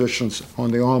gun positions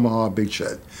on the Omaha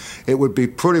beachhead. It would be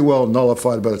pretty well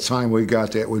nullified by the time we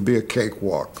got there. It would be a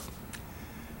cakewalk.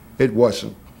 It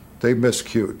wasn't. They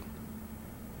miscued.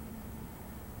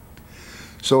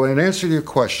 So in answer to your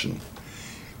question,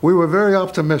 we were very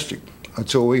optimistic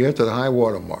until we hit the high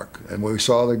water mark. And when we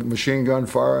saw the machine gun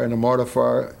fire and the mortar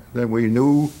fire, then we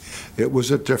knew it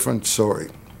was a different story,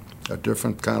 a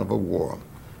different kind of a war.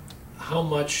 How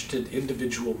much did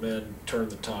individual men turn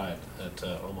the tide at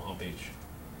Omaha Beach?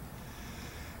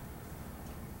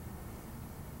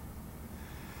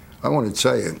 I want to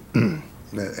tell you,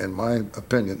 in my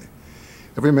opinion,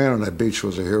 every man on that beach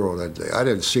was a hero that day. I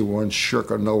didn't see one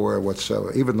shirker nowhere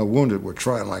whatsoever. Even the wounded were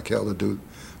trying like hell to do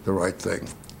the right thing.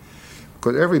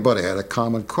 Because everybody had a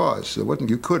common cause.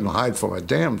 You couldn't hide from a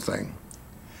damn thing.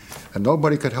 And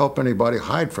nobody could help anybody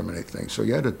hide from anything. So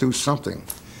you had to do something.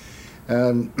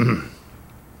 And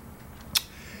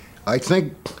I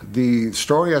think the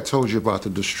story I told you about the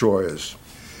destroyers,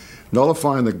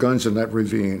 nullifying the guns in that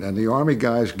ravine, and the Army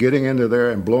guys getting into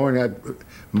there and blowing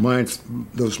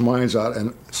those mines out,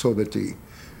 and so that the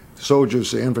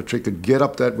soldiers, the infantry, could get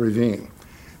up that ravine.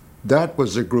 That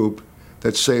was the group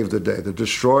that saved the day. The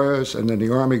destroyers and then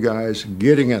the Army guys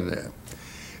getting in there.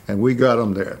 And we got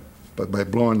them there, but by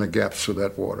blowing the gaps through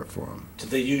that water for them. Did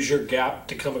they use your gap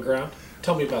to come aground?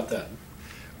 Tell me about that.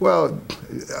 Well,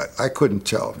 I couldn't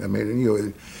tell. I mean,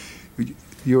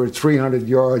 you were 300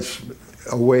 yards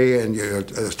away and you're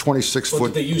 26 Well, foot.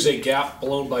 did they use a gap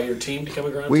blown by your team to come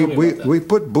aground? Tell me about that. We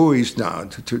put buoys down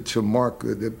to mark.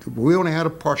 We only had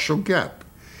a partial gap.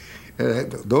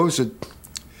 Those that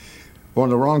on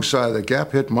the wrong side of the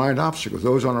gap hit mined obstacles.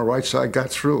 Those on the right side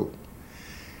got through.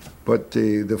 But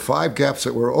the 5 gaps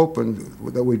that were open,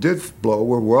 that we did blow,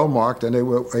 were well marked, and they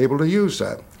were able to use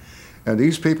that. And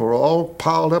these people were all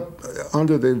piled up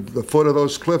under the foot of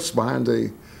those cliffs behind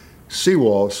the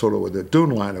seawall, sort of with the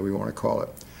dune liner, we want to call it.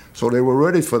 So they were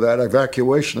ready for that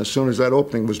evacuation as soon as that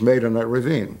opening was made in that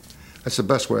ravine. That's the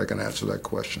best way I can answer that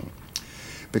question.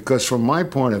 Because from my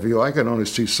point of view, I can only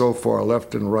see so far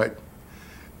left and right.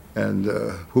 And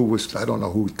I don't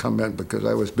know who would come in, because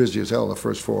I was busy as hell the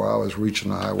first 4 hours reaching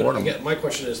the high water. Again, my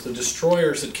question is, the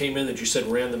destroyers that came in that you said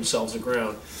ran themselves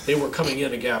aground, they were coming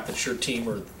in a gap that your team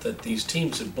or that these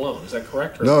teams had blown. Is that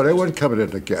correct? No, they weren't coming in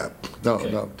the gap. No, Okay.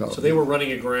 no. So they were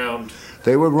running aground.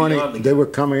 They were running. Beyond the They gap. were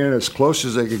coming in as close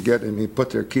as they could get, and they put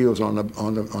their keels on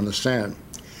the sand,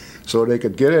 so they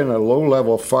could get in a low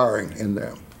level firing in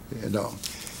there.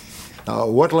 Now,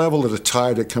 what level of the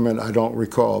tide had come in, I don't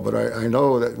recall, but I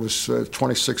know that it was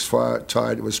 26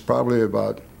 tide. It was probably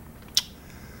about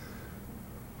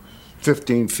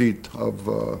 15 feet of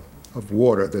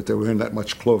water that they were in, that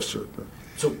much closer.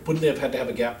 So wouldn't they have had to have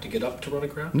a gap to get up to run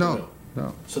aground? No.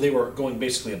 So they were going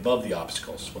basically above the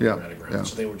obstacles when Yeah, they ran aground. yeah,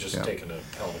 So they were just yeah. taking a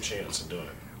hell of a chance and doing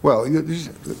it. Well,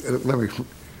 let me.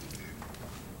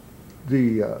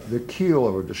 The keel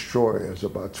of a destroyer is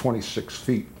about 26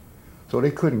 feet, so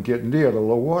they couldn't get near the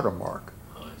low water mark.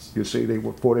 Oh, I see. You see,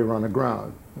 before they run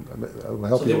aground.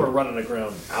 So they were running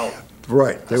aground out.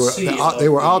 Right. They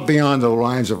were out the- beyond the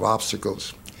lines of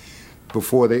obstacles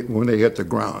when they hit the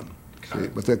ground. See?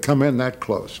 But they come in that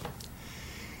close.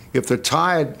 If the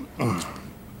tide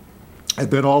had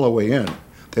been all the way in,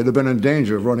 they'd have been in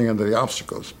danger of running into the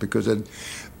obstacles, because the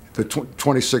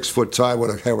 26-foot tide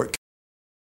would have it.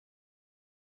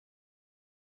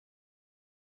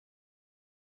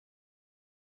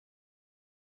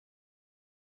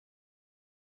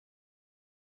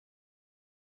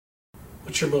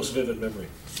 What's your most vivid memory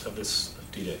of this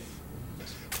D-Day?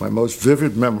 My most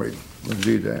vivid memory of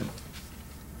D-Day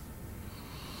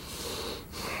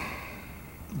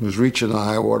was reaching the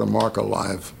high water mark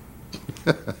alive.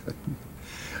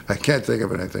 I can't think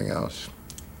of anything else.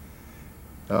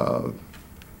 A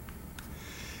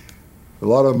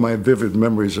lot of my vivid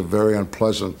memories are very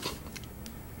unpleasant,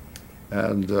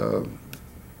 and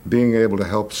being able to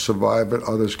help survive it,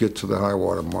 others get to the high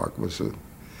water mark, was the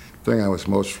thing I was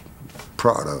most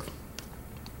proud of.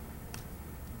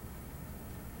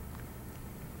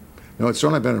 You know, it's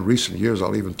only been in recent years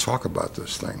I'll even talk about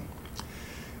this thing.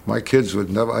 My kids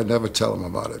would never, I'd never tell them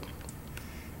about it.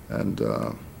 And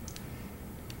it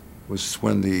was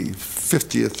when the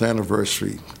 50th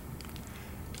anniversary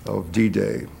of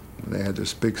D-Day, they had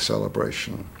this big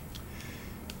celebration.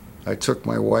 I took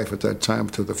my wife at that time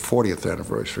to the 40th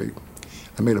anniversary.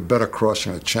 I made a better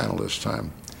crossing of the channel this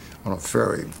time on a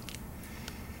ferry.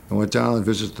 I went down and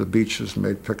visited the beaches and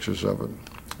made pictures of it.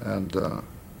 And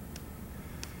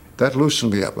that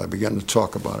loosened me up. I began to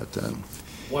talk about it then.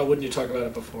 Why wouldn't you talk about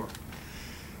it before?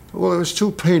 Well, it was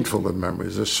too painful of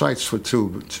memories. The sights were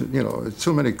too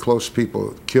many close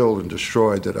people killed and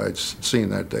destroyed that I'd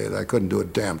seen that day that I couldn't do a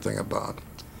damn thing about.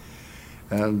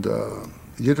 And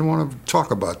you didn't want to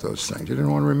talk about those things. You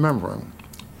didn't want to remember them.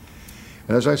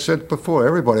 And as I said before,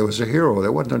 everybody was a hero.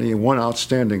 There wasn't any one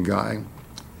outstanding guy.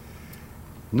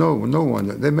 No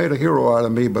one. They made a hero out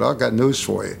of me, but I've got news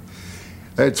for you.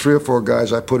 I had 3 or 4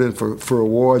 guys I put in for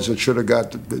awards that should have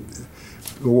got the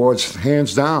awards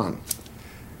hands down.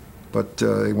 But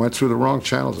they went through the wrong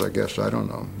channels, I guess. I don't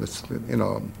know. It's, you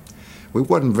know, we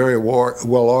wasn't very well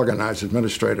organized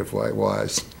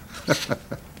administrative-wise.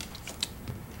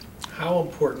 How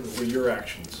important were your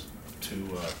actions to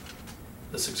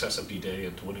the success of D-Day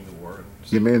and to winning the war?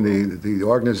 You mean the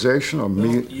organization or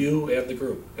me? You and the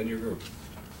group, and your group.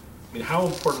 I mean, how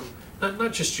important,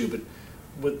 not just you, but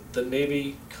with the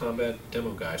Navy combat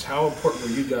demo guys, how important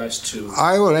were you guys to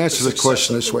I would answer the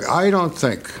question this way. I don't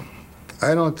think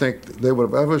they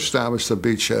would have ever established a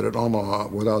beachhead at Omaha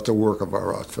without the work of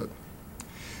our outfit.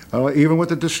 Even with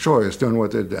the destroyers doing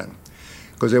what they did.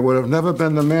 Because there would have never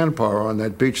been the manpower on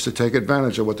that beach to take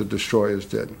advantage of what the destroyers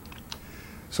did.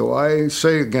 So I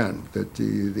say again that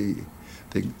the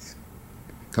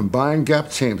combined GAP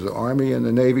teams, the Army and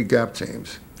the Navy GAP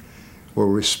teams, were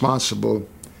responsible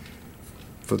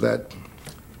for that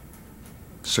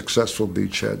successful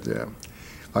beachhead there.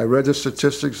 I read the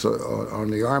statistics on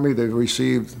the Army. They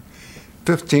received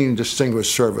 15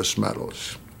 Distinguished Service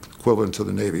Medals, equivalent to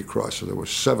the Navy Cross. So there were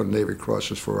 7 Navy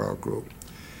Crosses for our group.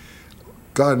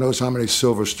 God knows how many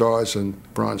Silver Stars and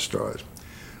Bronze Stars.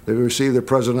 They received the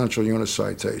Presidential Unit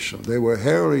Citation. They were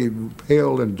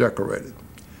hailed and decorated.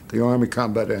 The Army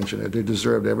Combat Engineer, they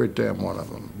deserved every damn one of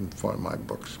them in front of my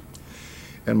books.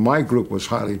 And my group was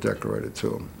highly decorated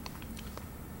too.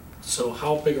 So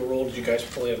how big a role did you guys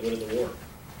play in winning the war?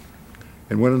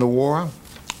 In winning the war?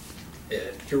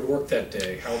 Your work that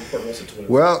day, how important was it to win?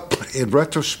 Well, in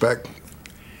retrospect,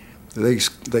 they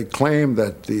claim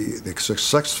that the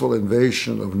successful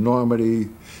invasion of Normandy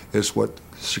is what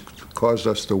caused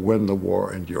us to win the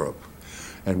war in Europe.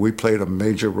 And we played a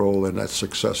major role in that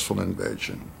successful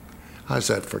invasion. How's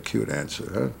that for a cute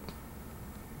answer,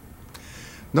 huh?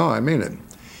 No, I mean it.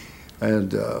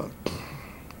 And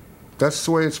that's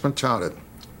the way it's been touted.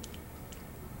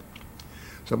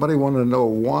 Somebody wanted to know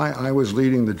why I was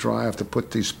leading the drive to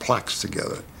put these plaques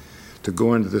together, to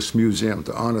go into this museum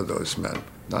to honor those men,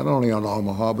 not only on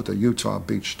Omaha, but the Utah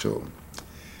Beach too.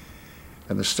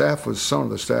 And the staff some of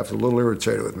the staff was a little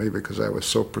irritated with me because I was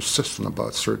so persistent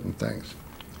about certain things.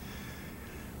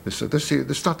 They said, this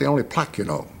is not the only plaque, you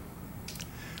know.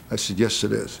 I said, yes,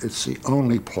 it is. It's the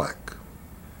only plaque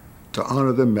to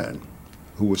honor the men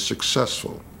who were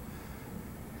successful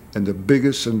in the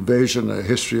biggest invasion in the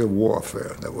history of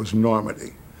warfare, that was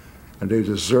Normandy. And they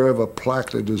deserve a plaque,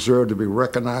 they deserve to be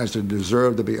recognized, they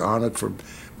deserve to be honored from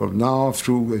now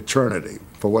through eternity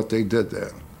for what they did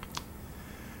there.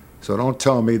 So don't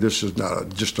tell me this is not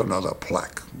just another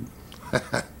plaque.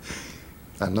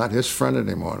 I'm not his friend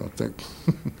anymore, I don't think.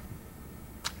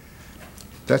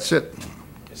 That's it.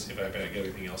 Let's see if I've got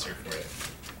anything else here for you.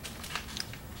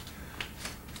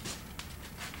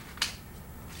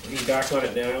 Looking back on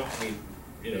it now, I mean,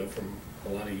 you know, from a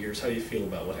lot of years, how do you feel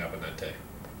about what happened that day?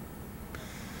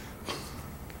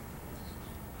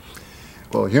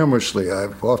 Well, humorously,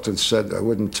 I've often said I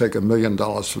wouldn't take $1 million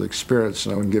for the experience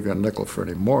and I wouldn't give you a nickel for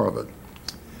any more of it.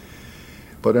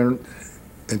 But in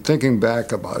thinking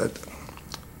back about it,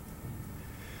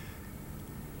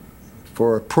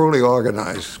 for a poorly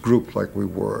organized group like we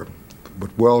were,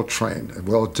 but well-trained and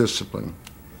well-disciplined,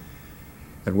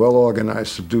 and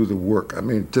well-organized to do the work, I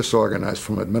mean disorganized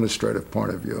from an administrative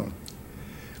point of view,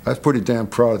 I was pretty damn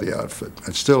proud of the outfit,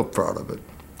 and still proud of it.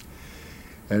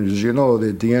 And as you know,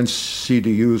 the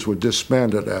NCDUs were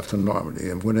disbanded after Normandy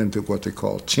and went into what they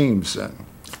call teams then,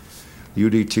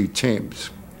 UDT teams.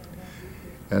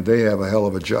 And they have a hell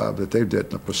of a job that they did in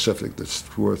the Pacific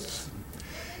that's worth.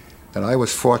 And I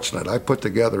was fortunate. I put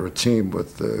together a team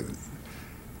with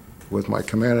my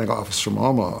commanding officer from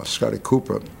Omaha, Scotty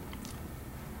Cooper,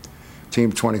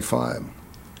 Team 25.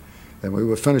 And we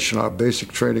were finishing our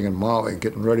basic training in Maui,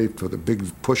 getting ready for the big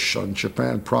push on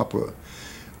Japan proper.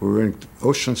 We were in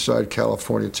Oceanside,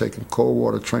 California, taking cold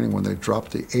water training when they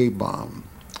dropped the A-bomb.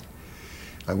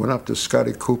 I went up to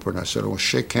Scotty Cooper and I said, I want to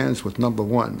shake hands with number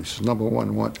one. He said, number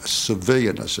one, want a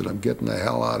civilian. I said, I'm getting the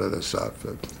hell out of this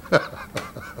outfit.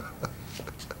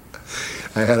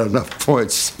 I had enough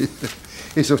points.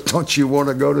 He said, don't you want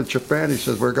to go to Japan? He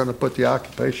says, we're going to put the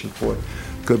occupation for it.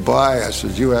 Goodbye. I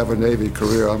said, you have a Navy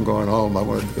career. I'm going home. I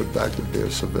want to go back to be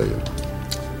a civilian.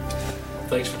 Well,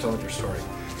 thanks for telling your story.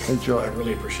 Enjoy. I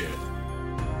really appreciate it.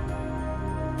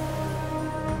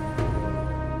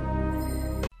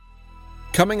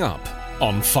 Coming up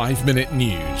on 5 Minute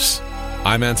News,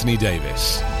 I'm Anthony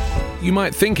Davis. You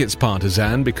might think it's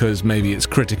partisan because maybe it's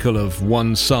critical of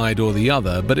one side or the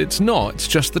other, but it's not. It's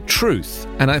just the truth.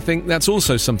 And I think that's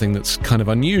also something that's kind of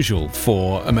unusual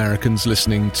for Americans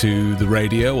listening to the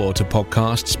radio or to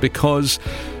podcasts, because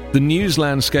the news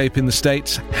landscape in the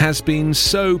States has been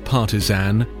so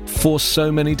partisan for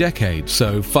so many decades.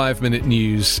 So 5 Minute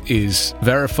News is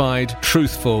verified,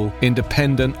 truthful,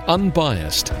 independent,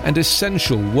 unbiased, and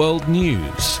essential world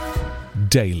news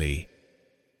daily.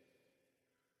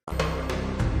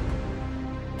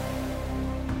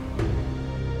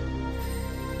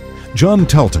 John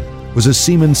Talton was a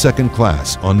seaman second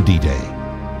class on D-Day.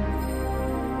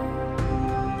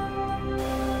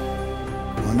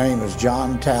 My name is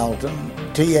John Talton,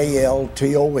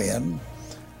 T-A-L-T-O-N,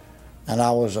 and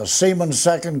I was a seaman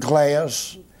second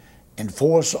class in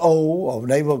Force O of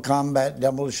Naval Combat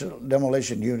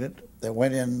Demolition Unit that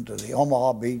went into the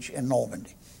Omaha Beach in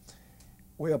Normandy.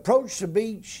 We approached the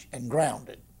beach and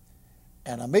grounded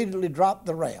and immediately dropped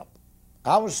the ramp.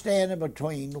 I was standing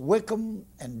between Wickham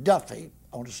and Duffy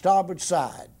on the starboard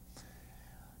side.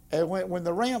 And when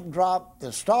the ramp dropped,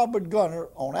 the starboard gunner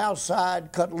on our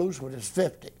side cut loose with his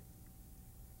 50.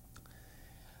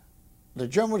 The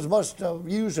Germans must have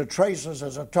used the tracers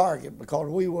as a target because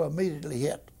we were immediately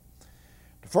hit.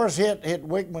 The first hit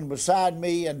Wickman beside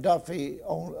me and Duffy.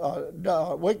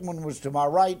 Wickman was to my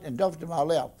right and Duffy to my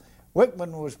left.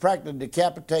 Wickman was practically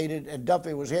decapitated and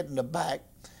Duffy was hit in the back.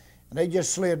 And they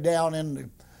just slid down in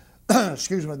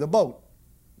the, the boat.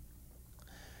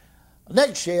 The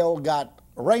next shell got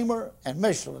Raymer and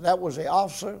Michelin. That was the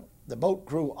officer, the boat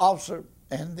crew officer,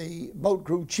 and the boat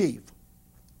crew chief.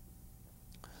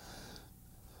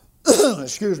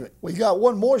 Excuse me. We got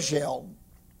one more shell,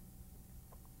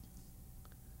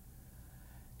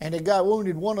 and it got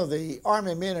wounded one of the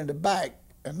Army men in the back,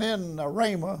 and then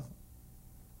Raymer,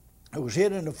 who was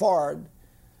hit in the forward,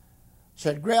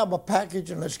 said, grab a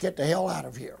package and let's get the hell out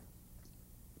of here.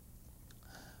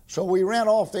 So we ran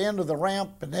off the end of the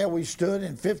ramp, and there we stood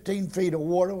in 15 feet of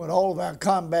water with all of our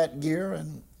combat gear,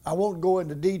 and I won't go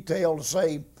into detail to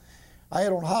say I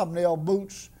had on hobnail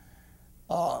boots,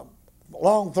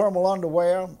 long thermal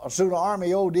underwear, a suit of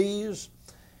Army ODs,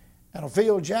 and a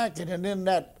field jacket, and then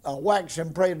that wax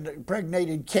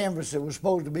impregnated canvas that was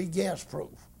supposed to be gas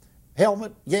proof.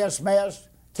 Helmet, gas mask,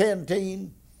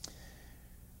 canteen,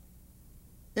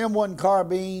 M1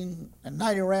 carbine, and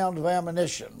 90 rounds of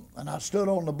ammunition, and I stood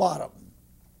on the bottom,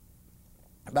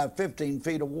 about 15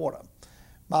 feet of water.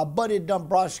 My buddy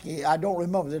Dombrowski, I don't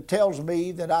remember, that tells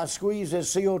me that I squeezed his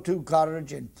CO2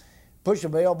 cartridge and pushed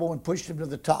him with my elbow and pushed him to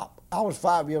the top. I was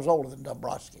 5 years older than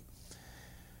Dombrowski.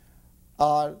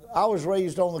 I was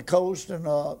raised on the coast and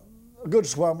a good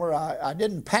swimmer. I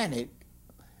didn't panic,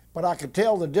 but I could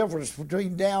tell the difference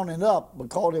between down and up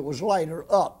because it was lighter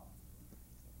up.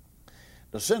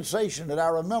 The sensation that I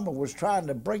remember was trying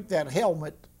to break that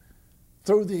helmet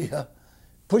through the,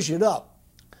 push it up.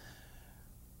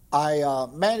 I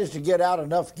managed to get out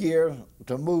enough gear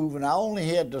to move, and I only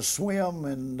had to swim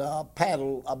and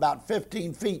paddle about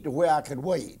 15 feet to where I could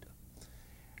wade.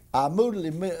 I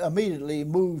immediately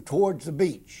moved towards the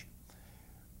beach.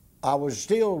 I was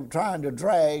still trying to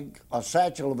drag a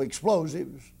satchel of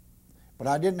explosives, but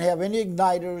I didn't have any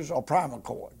igniters or primer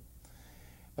cord.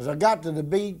 As I got to the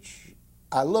beach,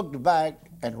 I looked back,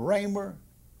 and Raymer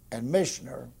and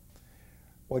Michener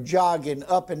were jogging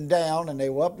up and down, and they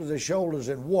were up to their shoulders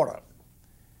in water.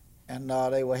 And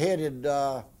they were headed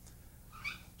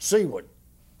seaward.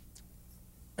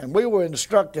 And we were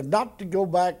instructed not to go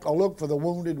back or look for the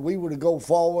wounded. We were to go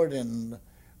forward and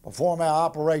perform our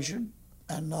operation.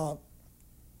 And but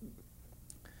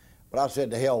I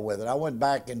said to hell with it. I went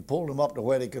back and pulled them up to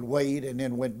where they could wade, and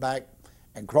then went back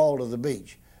and crawled to the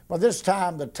beach. But this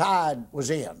time the tide was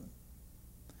in.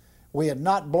 We had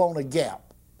not blown a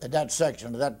gap at that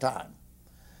section at that time.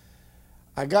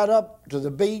 I got up to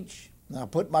the beach, and I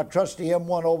put my trusty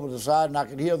M1 over the side, and I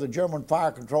could hear the German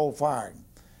fire control firing.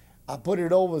 I put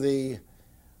it over the,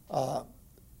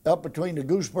 up between the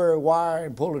gooseberry wire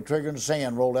and pulled the trigger, and the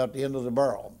sand rolled out the end of the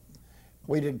barrel.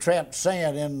 We'd entrapped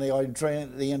sand in the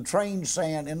entrained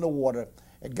sand in the water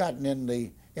had gotten in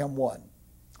the M1.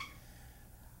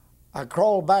 I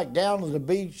crawled back down to the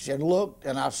beach and looked,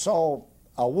 and I saw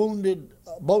a wounded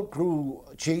boat crew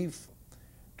chief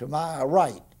to my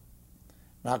right.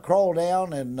 And I crawled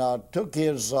down and took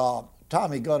his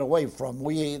Tommy gun away from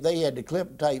him. They had the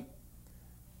clip tape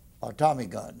Tommy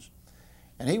guns.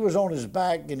 And he was on his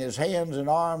back, and his hands and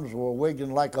arms were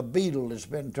wiggling like a beetle that's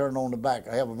been turned on the back.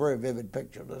 I have a very vivid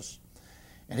picture of this.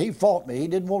 And he fought me. He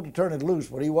didn't want to turn it loose,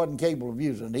 but he wasn't capable of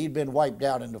using it. He'd been wiped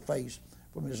out in the face.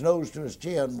 From his nose to his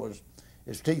chin,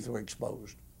 his teeth were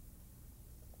exposed.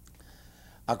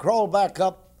 I crawled back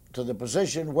up to the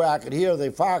position where I could hear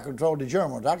the fire control, the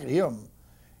Germans. I could hear them.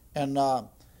 And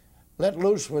let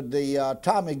loose with the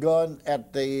Tommy gun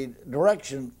at the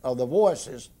direction of the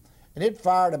voices. And it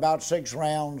fired about 6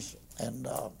 rounds and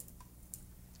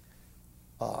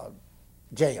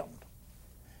jammed.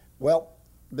 Well,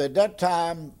 at that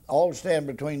time, all stand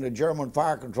between the German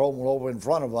fire controlman over in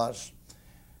front of us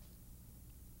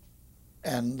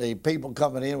and the people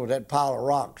coming in with that pile of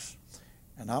rocks.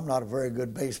 And I'm not a very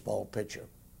good baseball pitcher.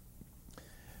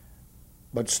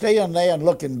 But staying there and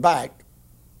looking back,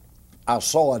 I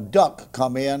saw a duck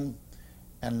come in,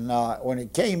 and when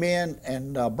it came in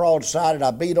and broadsided,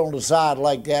 I beat on the side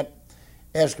like that,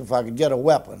 asked if I could get a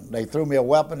weapon. They threw me a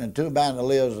weapon and 2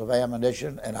 bandoliers of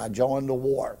ammunition, and I joined the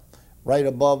war right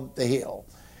above the hill.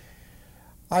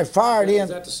 I fired in. Is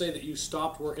that to say that you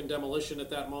stopped working demolition at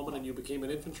that moment and you became an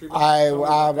infantryman? I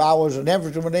was an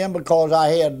infantryman then because I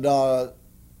had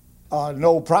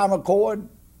no primer cord,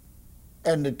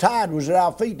 and the tide was at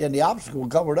our feet, and the obstacle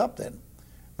covered up then.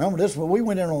 Remember this, we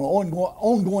went in on an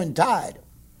ongoing tide.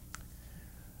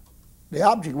 The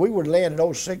object, we would land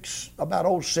at 06, about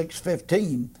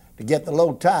 06:15 to get the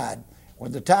low tide.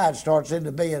 When the tide starts in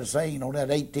the Bay of Seine on that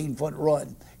 18-foot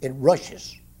run, it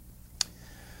rushes.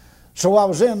 So I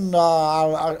was in,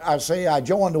 I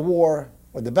joined the war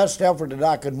with the best effort that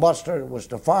I could muster was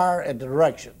to fire at the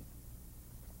direction.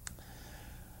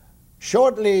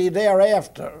 Shortly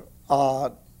thereafter,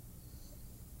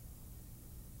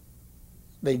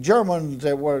 the Germans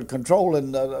that were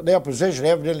controlling their position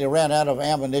evidently ran out of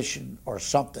ammunition or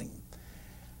something.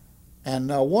 And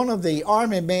one of the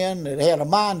army men that had a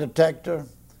mine detector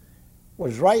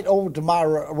was right over to my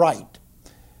right.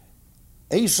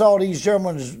 He saw these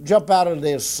Germans jump out of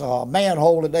this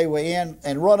manhole that they were in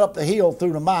and run up the hill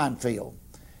through the minefield.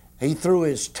 He threw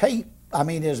his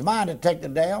mine detector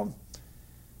down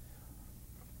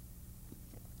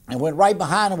and went right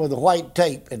behind him with the white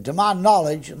tape. And to my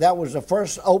knowledge, that was the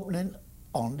first opening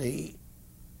on the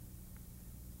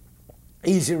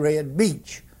Easy Red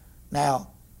Beach.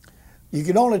 Now, you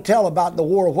can only tell about the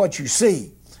war what you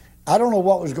see. I don't know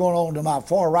what was going on to my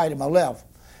far right and my left,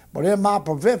 but in my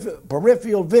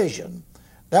peripheral vision,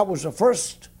 that was the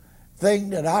first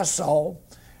thing that I saw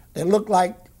that looked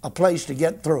like a place to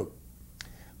get through.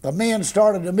 The men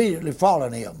started immediately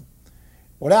following him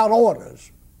without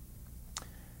orders.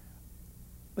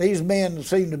 These men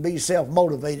seemed to be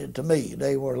self-motivated to me.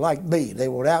 They were like me. They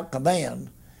were without command,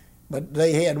 but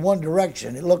they had one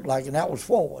direction, it looked like, and that was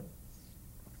forward.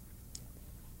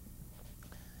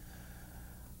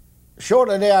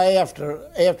 Shortly thereafter,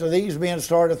 after these men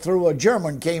started through, a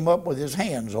German came up with his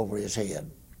hands over his head.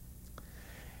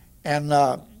 And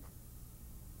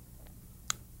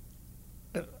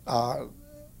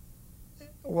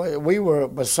we were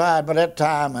beside, by that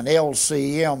time, an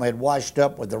LCM had washed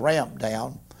up with the ramp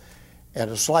down at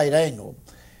a slight angle.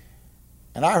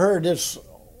 And I heard this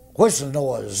whistling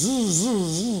noise, zzz,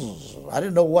 zzz, zzz. I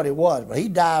didn't know what it was, but he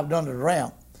dived under the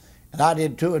ramp, and I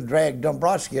did too, and dragged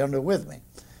Dombrowski under with me.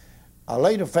 I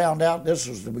later found out this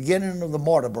was the beginning of the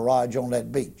mortar barrage on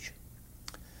that beach.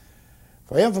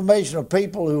 For information of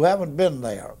people who haven't been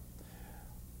there,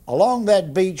 along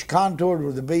that beach, contoured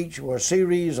with the beach, were a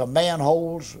series of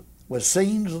manholes with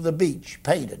scenes of the beach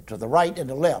painted to the right and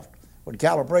the left with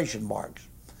calibration marks.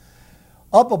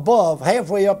 Up above,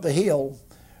 halfway up the hill,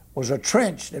 was a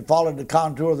trench that followed the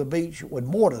contour of the beach with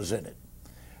mortars in it.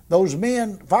 Those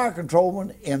men, fire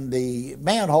controlmen in the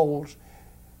manholes,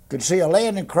 could see a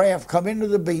landing craft come into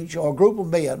the beach or a group of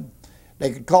men.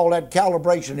 They could call that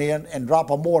calibration in and drop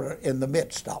a mortar in the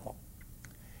midst of them.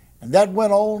 And that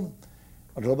went on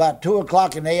until about 2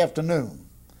 o'clock in the afternoon.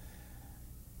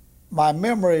 My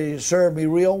memory served me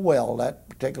real well that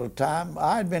particular time.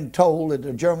 I had been told that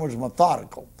the Germans were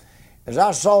methodical. As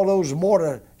I saw those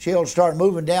mortar shells start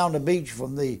moving down the beach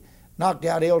from the knocked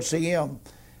out LCM,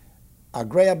 I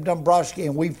grabbed Dombrowski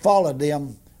and we followed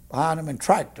them behind them and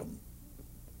tracked them.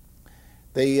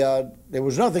 There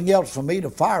was nothing else for me to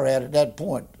fire at that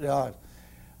point.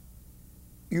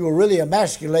 You were really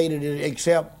emasculated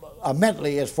except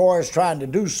mentally as far as trying to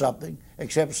do something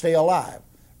except stay alive,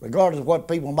 regardless of what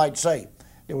people might say.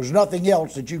 There was nothing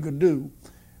else that you could do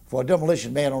for a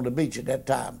demolition man on the beach at that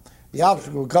time. The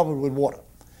obstacle was covered with water.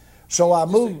 So I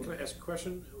moved. Can I ask a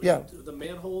question? Yeah. The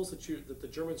manholes that the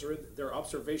Germans are in, they're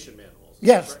observation manholes.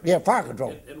 Yes, yeah, fire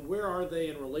control. And where are they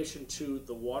in relation to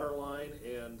the water line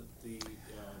and the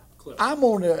cliff? I'm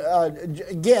going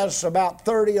to guess about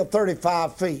 30 or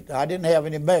 35 feet. I didn't have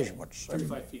any measurements.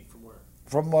 35 feet from where?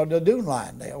 From the dune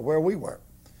line there, where we were.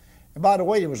 And by the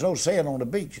way, there was no sand on the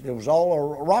beach. There was all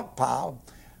a rock pile.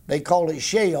 They called it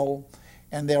shale,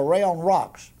 and they're round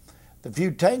rocks. The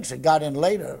few tanks that got in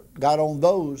later got on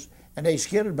those, and they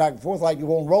skidded back and forth like you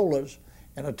on rollers,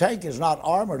 and the tank is not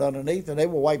armored underneath, and they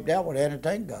were wiped out with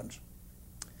anti-tank guns.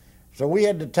 So we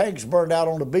had the tanks burned out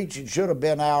on the beach. It should have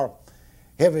been our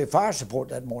heavy fire support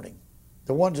that morning.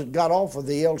 The ones that got off of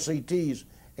the LCTs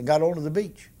and got onto the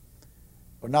beach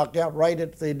were knocked out right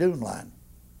at the dune line.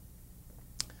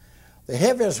 The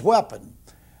heaviest weapon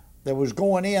that was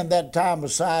going in that time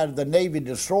beside the Navy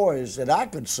destroyers that I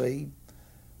could see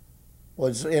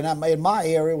was, in my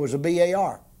area, was a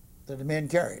BAR that the men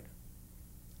carried.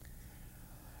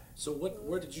 So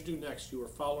where did you do next? You were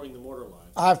following the mortar line.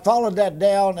 I followed that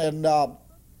down, and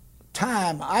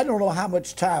time, I don't know how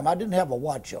much time. I didn't have a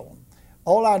watch on.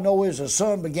 All I know is the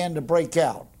sun began to break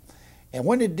out. And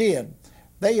when it did,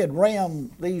 they had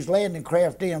rammed these landing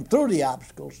craft in through the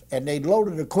obstacles, and they'd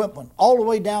loaded equipment all the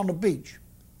way down the beach.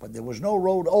 But there was no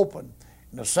road open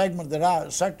in the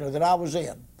sector that I was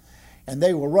in. And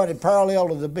they were running parallel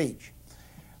to the beach.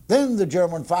 Then the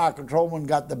German fire controlmen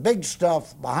got the big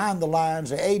stuff behind the lines,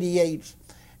 the 88s.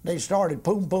 They started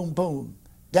boom, boom, boom,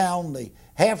 down the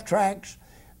half tracks,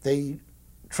 the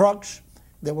trucks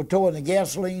that were towing the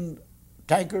gasoline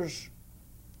tankers,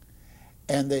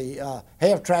 and the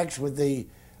half tracks with the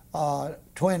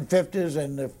twin 50s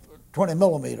and the 20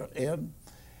 millimeter in,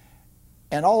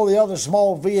 and all the other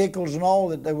small vehicles and all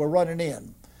that they were running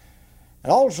in.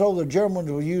 And also the Germans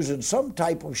were using some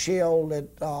type of shell that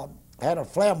had a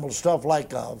flammable stuff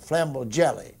like a flammable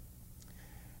jelly.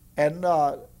 And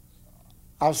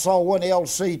I saw one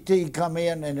LCT come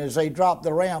in, and as they dropped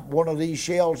the ramp, one of these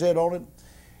shells hit on it,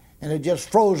 and it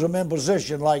just froze them in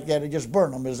position like that. It just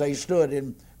burned them as they stood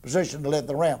in position to let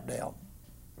the ramp down.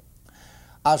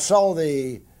 I saw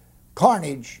the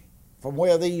carnage from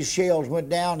where these shells went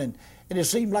down, and it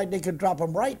seemed like they could drop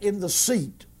them right in the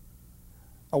seat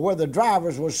of where the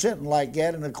drivers were sitting like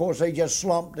that, and of course they just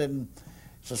slumped, and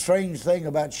it's a strange thing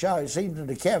about shot. It seems to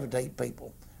decapitate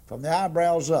people from the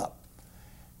eyebrows up.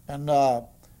 And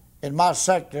in my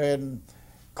sector, and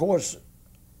of course,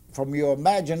 from your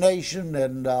imagination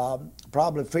and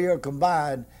probably fear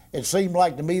combined, it seemed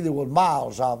like to me there was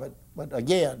miles of it. But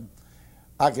again,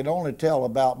 I could only tell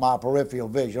about my peripheral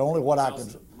vision, only what I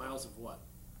could. Miles of what?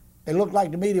 It looked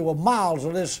like to me there were miles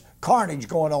of this carnage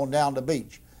going on down the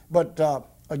beach. But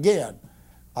again,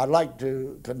 I'd like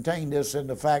to contain this in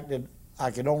the fact that I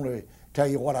can only tell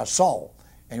you what I saw,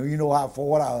 and you know how for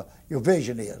what your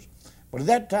vision is. But at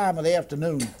that time of the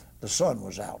afternoon, the sun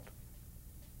was out.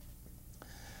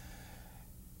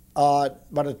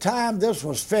 By the time this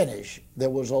was finished,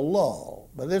 there was a lull.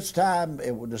 By this time,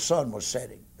 the sun was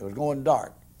setting. It was going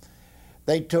dark.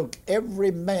 They took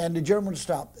every man, the Germans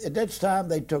stopped. At that time,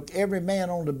 they took every man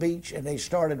on the beach, and they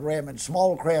started ramming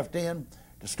small craft in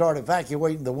to start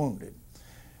evacuating the wounded.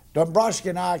 Dombrowski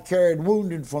and I carried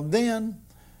wounded from then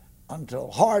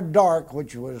until hard dark,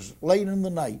 which was late in the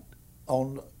night,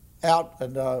 out,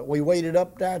 and we waded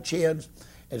up to our chins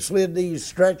and slid these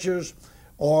stretchers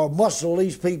or muscle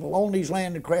these people on these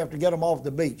landing craft to get them off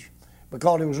the beach,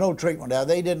 because there was no treatment there.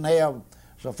 They didn't have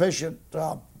sufficient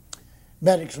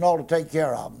medics and all to take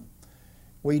care of them.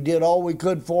 We did all we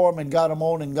could for them and got them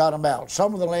on and got them out.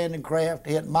 Some of the landing craft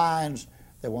hit mines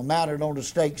that were mounted on the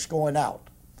stakes going out.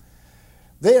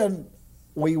 Then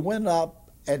we went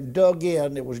up and dug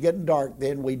in. It was getting dark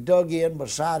then. We dug in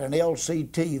beside an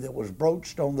LCT that was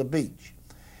broached on the beach.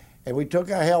 And we took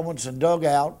our helmets and dug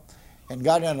out and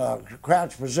got in a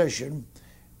crouch position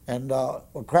and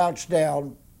were crouched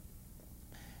down.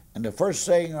 And the first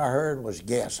thing I heard was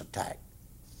gas attack.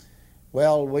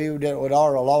 Well, we'd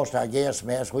already lost our gas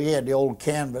mask. We had the old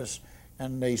canvas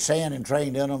and the sand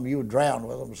entrained in them. You would drown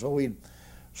with them.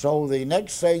 So the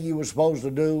next thing you were supposed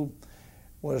to do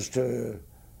was to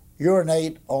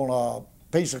urinate on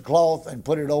a piece of cloth and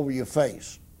put it over your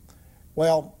face.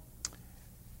 Well,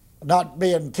 not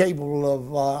being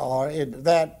capable of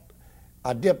that,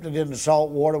 I dipped it in the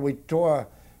salt water. We tore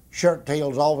shirt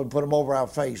tails off and put them over our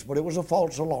face, but it was a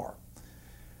false alarm.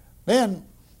 Then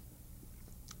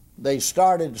they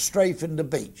started strafing the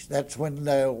beach. That's when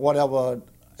whatever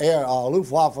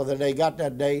Luftwaffe that they got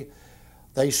that day,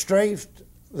 they strafed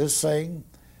this thing,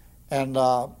 and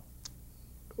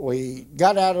we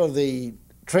got out of the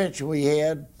trench we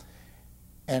had,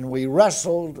 and we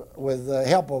wrestled with the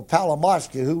help of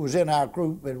Palomarsky, who was in our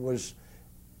group. It was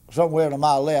somewhere to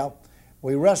my left.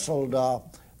 We wrestled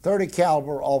 30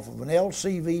 caliber off of an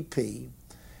LCVP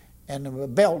and the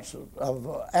belts of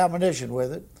ammunition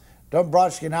with it.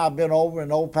 Dombrowski and I been over,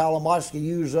 and old Palomarsky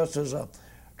used us as a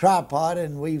tripod,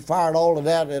 and we fired all of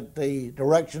that at the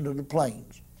direction of the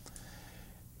planes.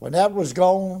 When that was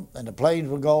gone and the planes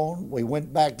were gone, we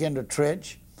went back into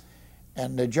trench,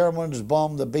 and the Germans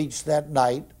bombed the beach that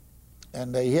night,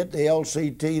 and they hit the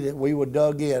LCT that we were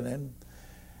dug in,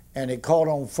 and it caught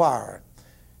on fire.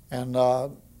 And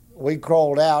we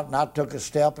crawled out, and I took a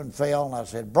step and fell, and I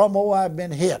said, "Brummo, I've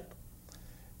been hit."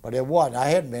 But it wasn't. I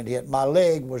hadn't been hit. My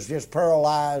leg was just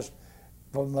paralyzed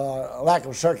from lack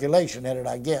of circulation in it,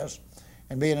 I guess,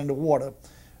 and being in the water.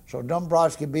 So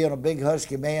Dombrowski, being a big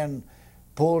husky man,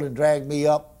 pulled and dragged me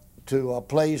up to a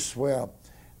place where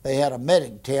they had a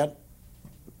medic tent.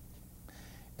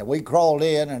 And we crawled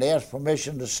in and asked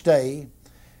permission to stay.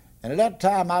 And at that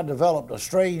time, I developed a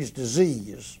strange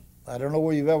disease. I don't know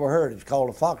where you've ever heard it. It's called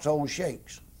the foxhole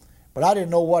shakes. But I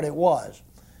didn't know what it was.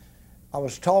 I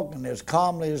was talking as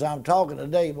calmly as I'm talking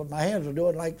today, but my hands were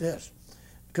doing like this.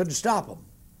 Couldn't stop them.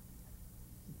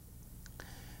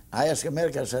 I asked the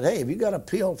medic, I said, "Hey, have you got a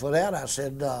pill for that?" I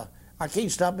said, "I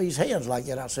can't stop these hands like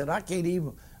that." I said, "I can't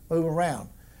even move around."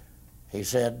 He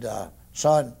said,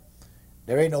 "Son,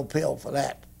 there ain't no pill for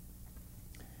that."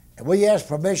 And we asked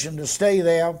permission to stay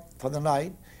there for the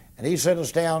night, and he sent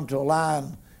us down to a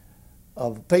line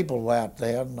of people out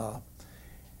there, and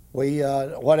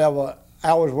whatever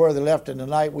hours were they left in the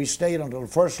night, we stayed until the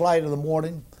first light of the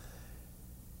morning.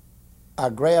 I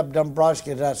grabbed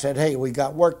Dombrowski and I said, "Hey, we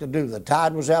got work to do." The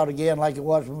tide was out again like it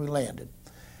was when we landed.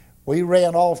 We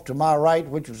ran off to my right,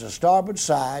 which was the starboard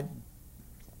side,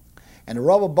 and the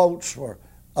rubber boats were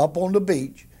up on the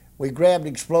beach. We grabbed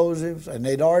explosives, and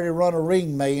they'd already run a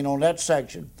ring main on that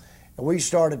section, and we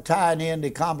started tying in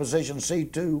decomposition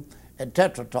C2 and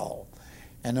Tetratol.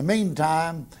 In the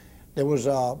meantime, there was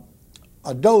a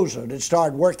dozer that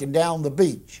started working down the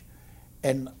beach,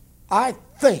 and I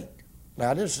think,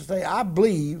 now this is the thing, I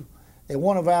believe that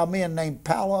one of our men named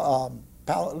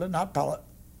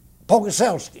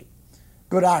Pogoselski,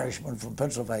 good Irishman from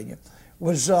Pennsylvania,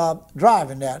 was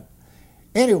driving that.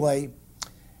 Anyway,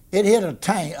 it hit a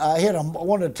tank, hit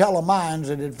one of the telemines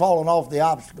that had fallen off the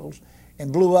obstacles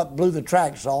and blew the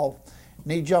tracks off,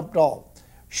 and he jumped off.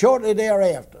 Shortly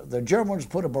thereafter, the Germans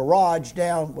put a barrage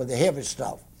down with the heavy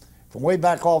stuff from way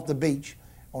back off the beach,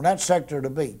 on that sector of the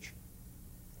beach.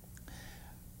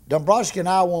 Dombrowski and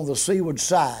I were on the seaward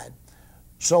side,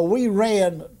 so we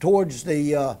ran towards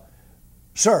the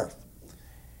surf.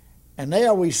 And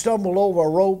there we stumbled over a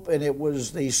rope, and it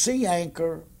was the sea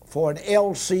anchor for an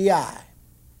LCI.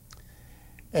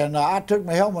 And I took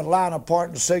my helmet line apart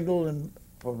and signaled and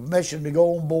for permission to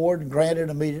go on board, and granted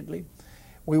immediately.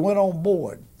 We went on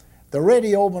board. The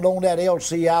radioman on that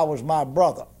LCI was my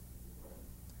brother,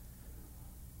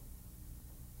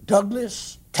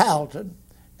 Douglas Talton,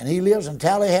 and he lives in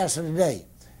Tallahassee today.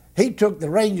 He took the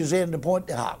Rangers in to Point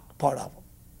de Hoc, part of them.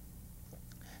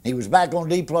 He was back on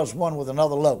D+1 with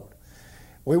another load.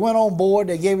 We went on board.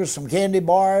 They gave us some candy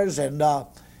bars, and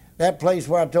that place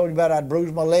where I told you about I'd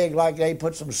bruised my leg, like they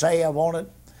put some salve on it.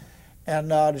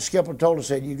 And the skipper told us,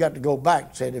 said, "You got to go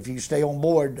back." Said, "If you stay on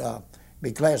board,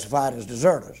 be classified as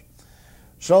deserters."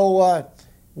 So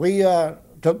we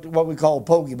took what we call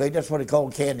pokey bait. That's what they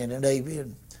call candy in the Navy,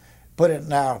 and put it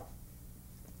in our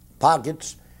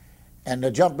pockets, and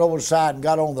jumped over the side and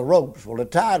got on the ropes. Well, the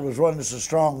tide was running so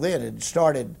strong then, it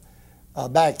started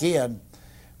back in,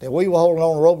 that we were holding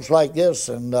on the ropes like this,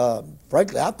 and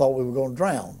frankly, I thought we were going to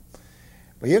drown.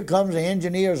 But here comes the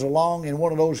engineers along in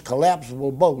one of those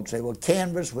collapsible boats. They were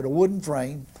canvas with a wooden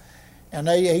frame, and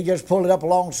he just pulled it up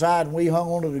alongside, and we hung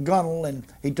onto the gunwale, and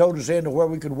he towed us into where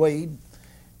we could wade, and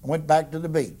went back to the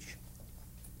beach.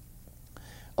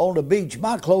 On the beach,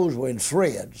 my clothes were in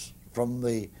shreds from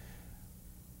the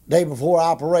day before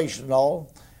operation and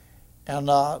all, and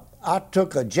I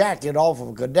took a jacket off of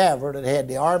a cadaver that had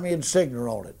the Army insignia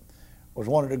on it. It was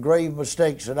one of the grave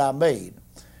mistakes that I made.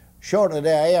 Shortly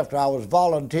thereafter, I was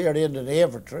volunteered into the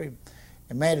infantry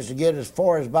and managed to get as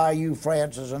far as Bayou,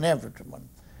 France as an infantryman.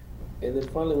 And then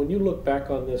finally, when you look back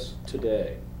on this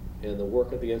today and the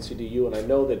work of the NCDU, and I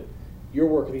know that your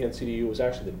work at the NCDU was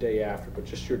actually the day after, but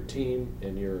just your team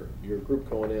and your group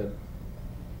going in.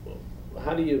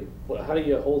 How do you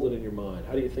hold it in your mind?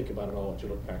 How do you think about it all as you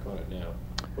look back on it now?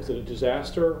 Was it a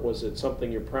disaster? Was it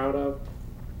something you're proud of?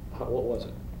 What was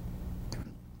it?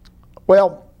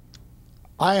 Well,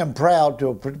 I am proud to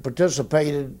have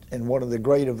participated in one of the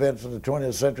great events of the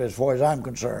 20th century as far as I'm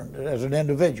concerned, as an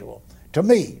individual. To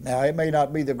me, now it may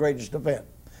not be the greatest event.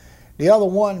 The other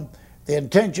one, the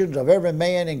intentions of every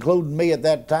man, including me at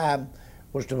that time,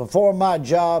 was to perform my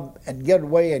job and get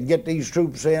away and get these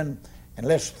troops in and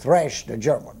let's thrash the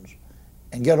Germans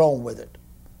and get on with it.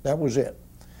 That was it.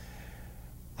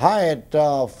 How it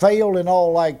failed and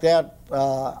all like that,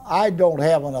 I don't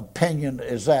have an opinion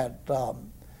as that.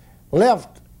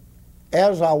 Left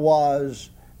as I was,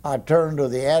 I turned to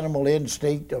the animal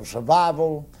instinct of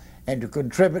survival and to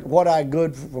contribute what I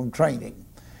could from training.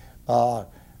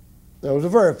 There was a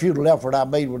very futile effort I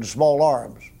made with the small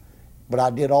arms, but I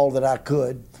did all that I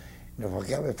could.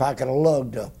 If I could have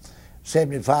lugged a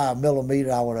 75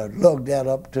 millimeter, I would have lugged that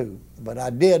up too. But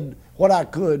I did what I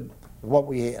could with what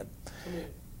we had.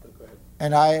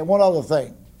 And one other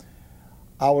thing,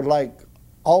 I would like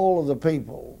all of the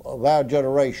people of our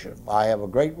generation, I have a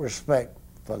great respect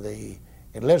for the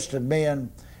enlisted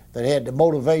men that had the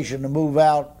motivation to move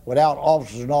out without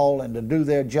officers and all and to do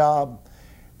their job.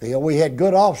 We had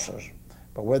good officers,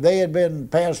 but where they had been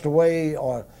passed away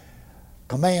or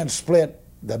command split,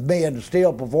 the men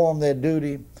still performed their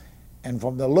duty. And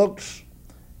from the looks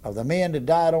of the men that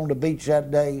died on the beach that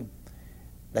day,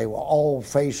 they were all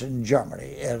facing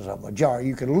Germany as a majority.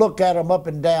 You could look at them up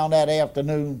and down that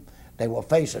afternoon. They were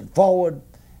facing forward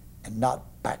and not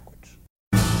backwards.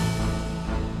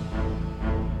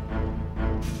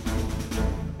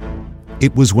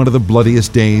 It was one of the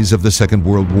bloodiest days of the Second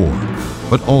World War,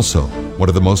 but also one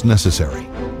of the most necessary.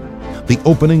 The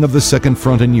opening of the Second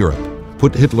Front in Europe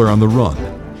put Hitler on the run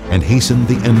and hastened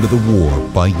the end of the war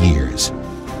by years.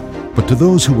 But to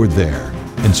those who were there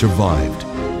and survived,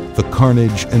 the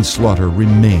carnage and slaughter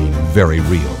remain very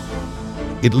real.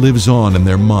 It lives on in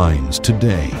their minds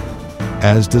today,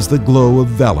 as does the glow of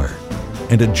valor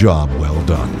and a job well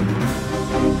done.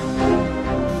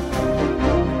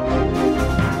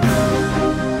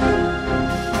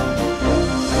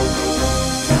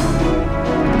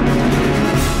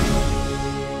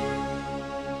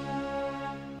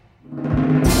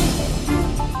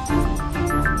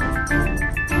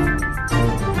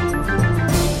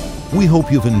 We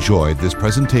hope you've enjoyed this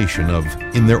presentation of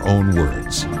In Their Own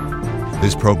Words.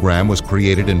 This program was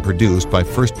created and produced by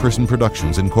First Person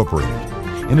Productions Incorporated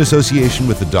in association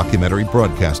with the Documentary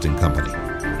Broadcasting Company.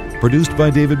 Produced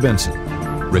by David Benson.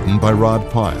 Written by Rod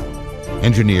Pyle.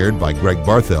 Engineered by Greg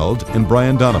Bartheld and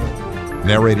Brian Donovan.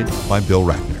 Narrated by Bill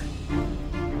Ratner.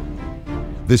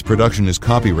 This production is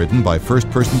copywritten by First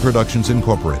Person Productions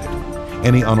Incorporated.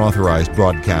 Any unauthorized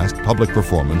broadcast, public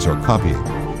performance, or copying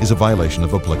is a violation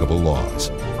of applicable laws.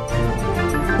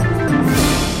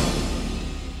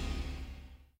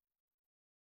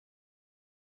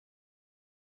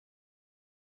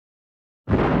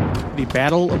 The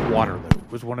Battle of Waterloo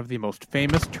was one of the most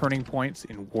famous turning points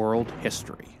in world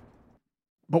history.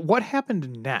 But what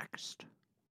happened next?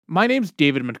 My name's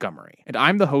David Montgomery, and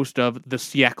I'm the host of The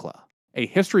Siècle, a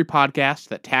history podcast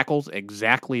that tackles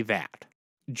exactly that.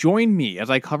 Join me as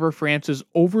I cover France's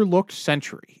overlooked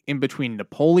century in between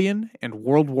Napoleon and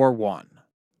World War I.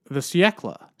 The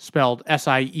Siècle, spelled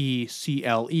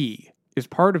S-I-E-C-L-E, is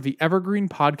part of the Evergreen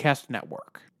Podcast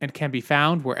Network and can be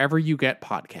found wherever you get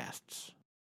podcasts.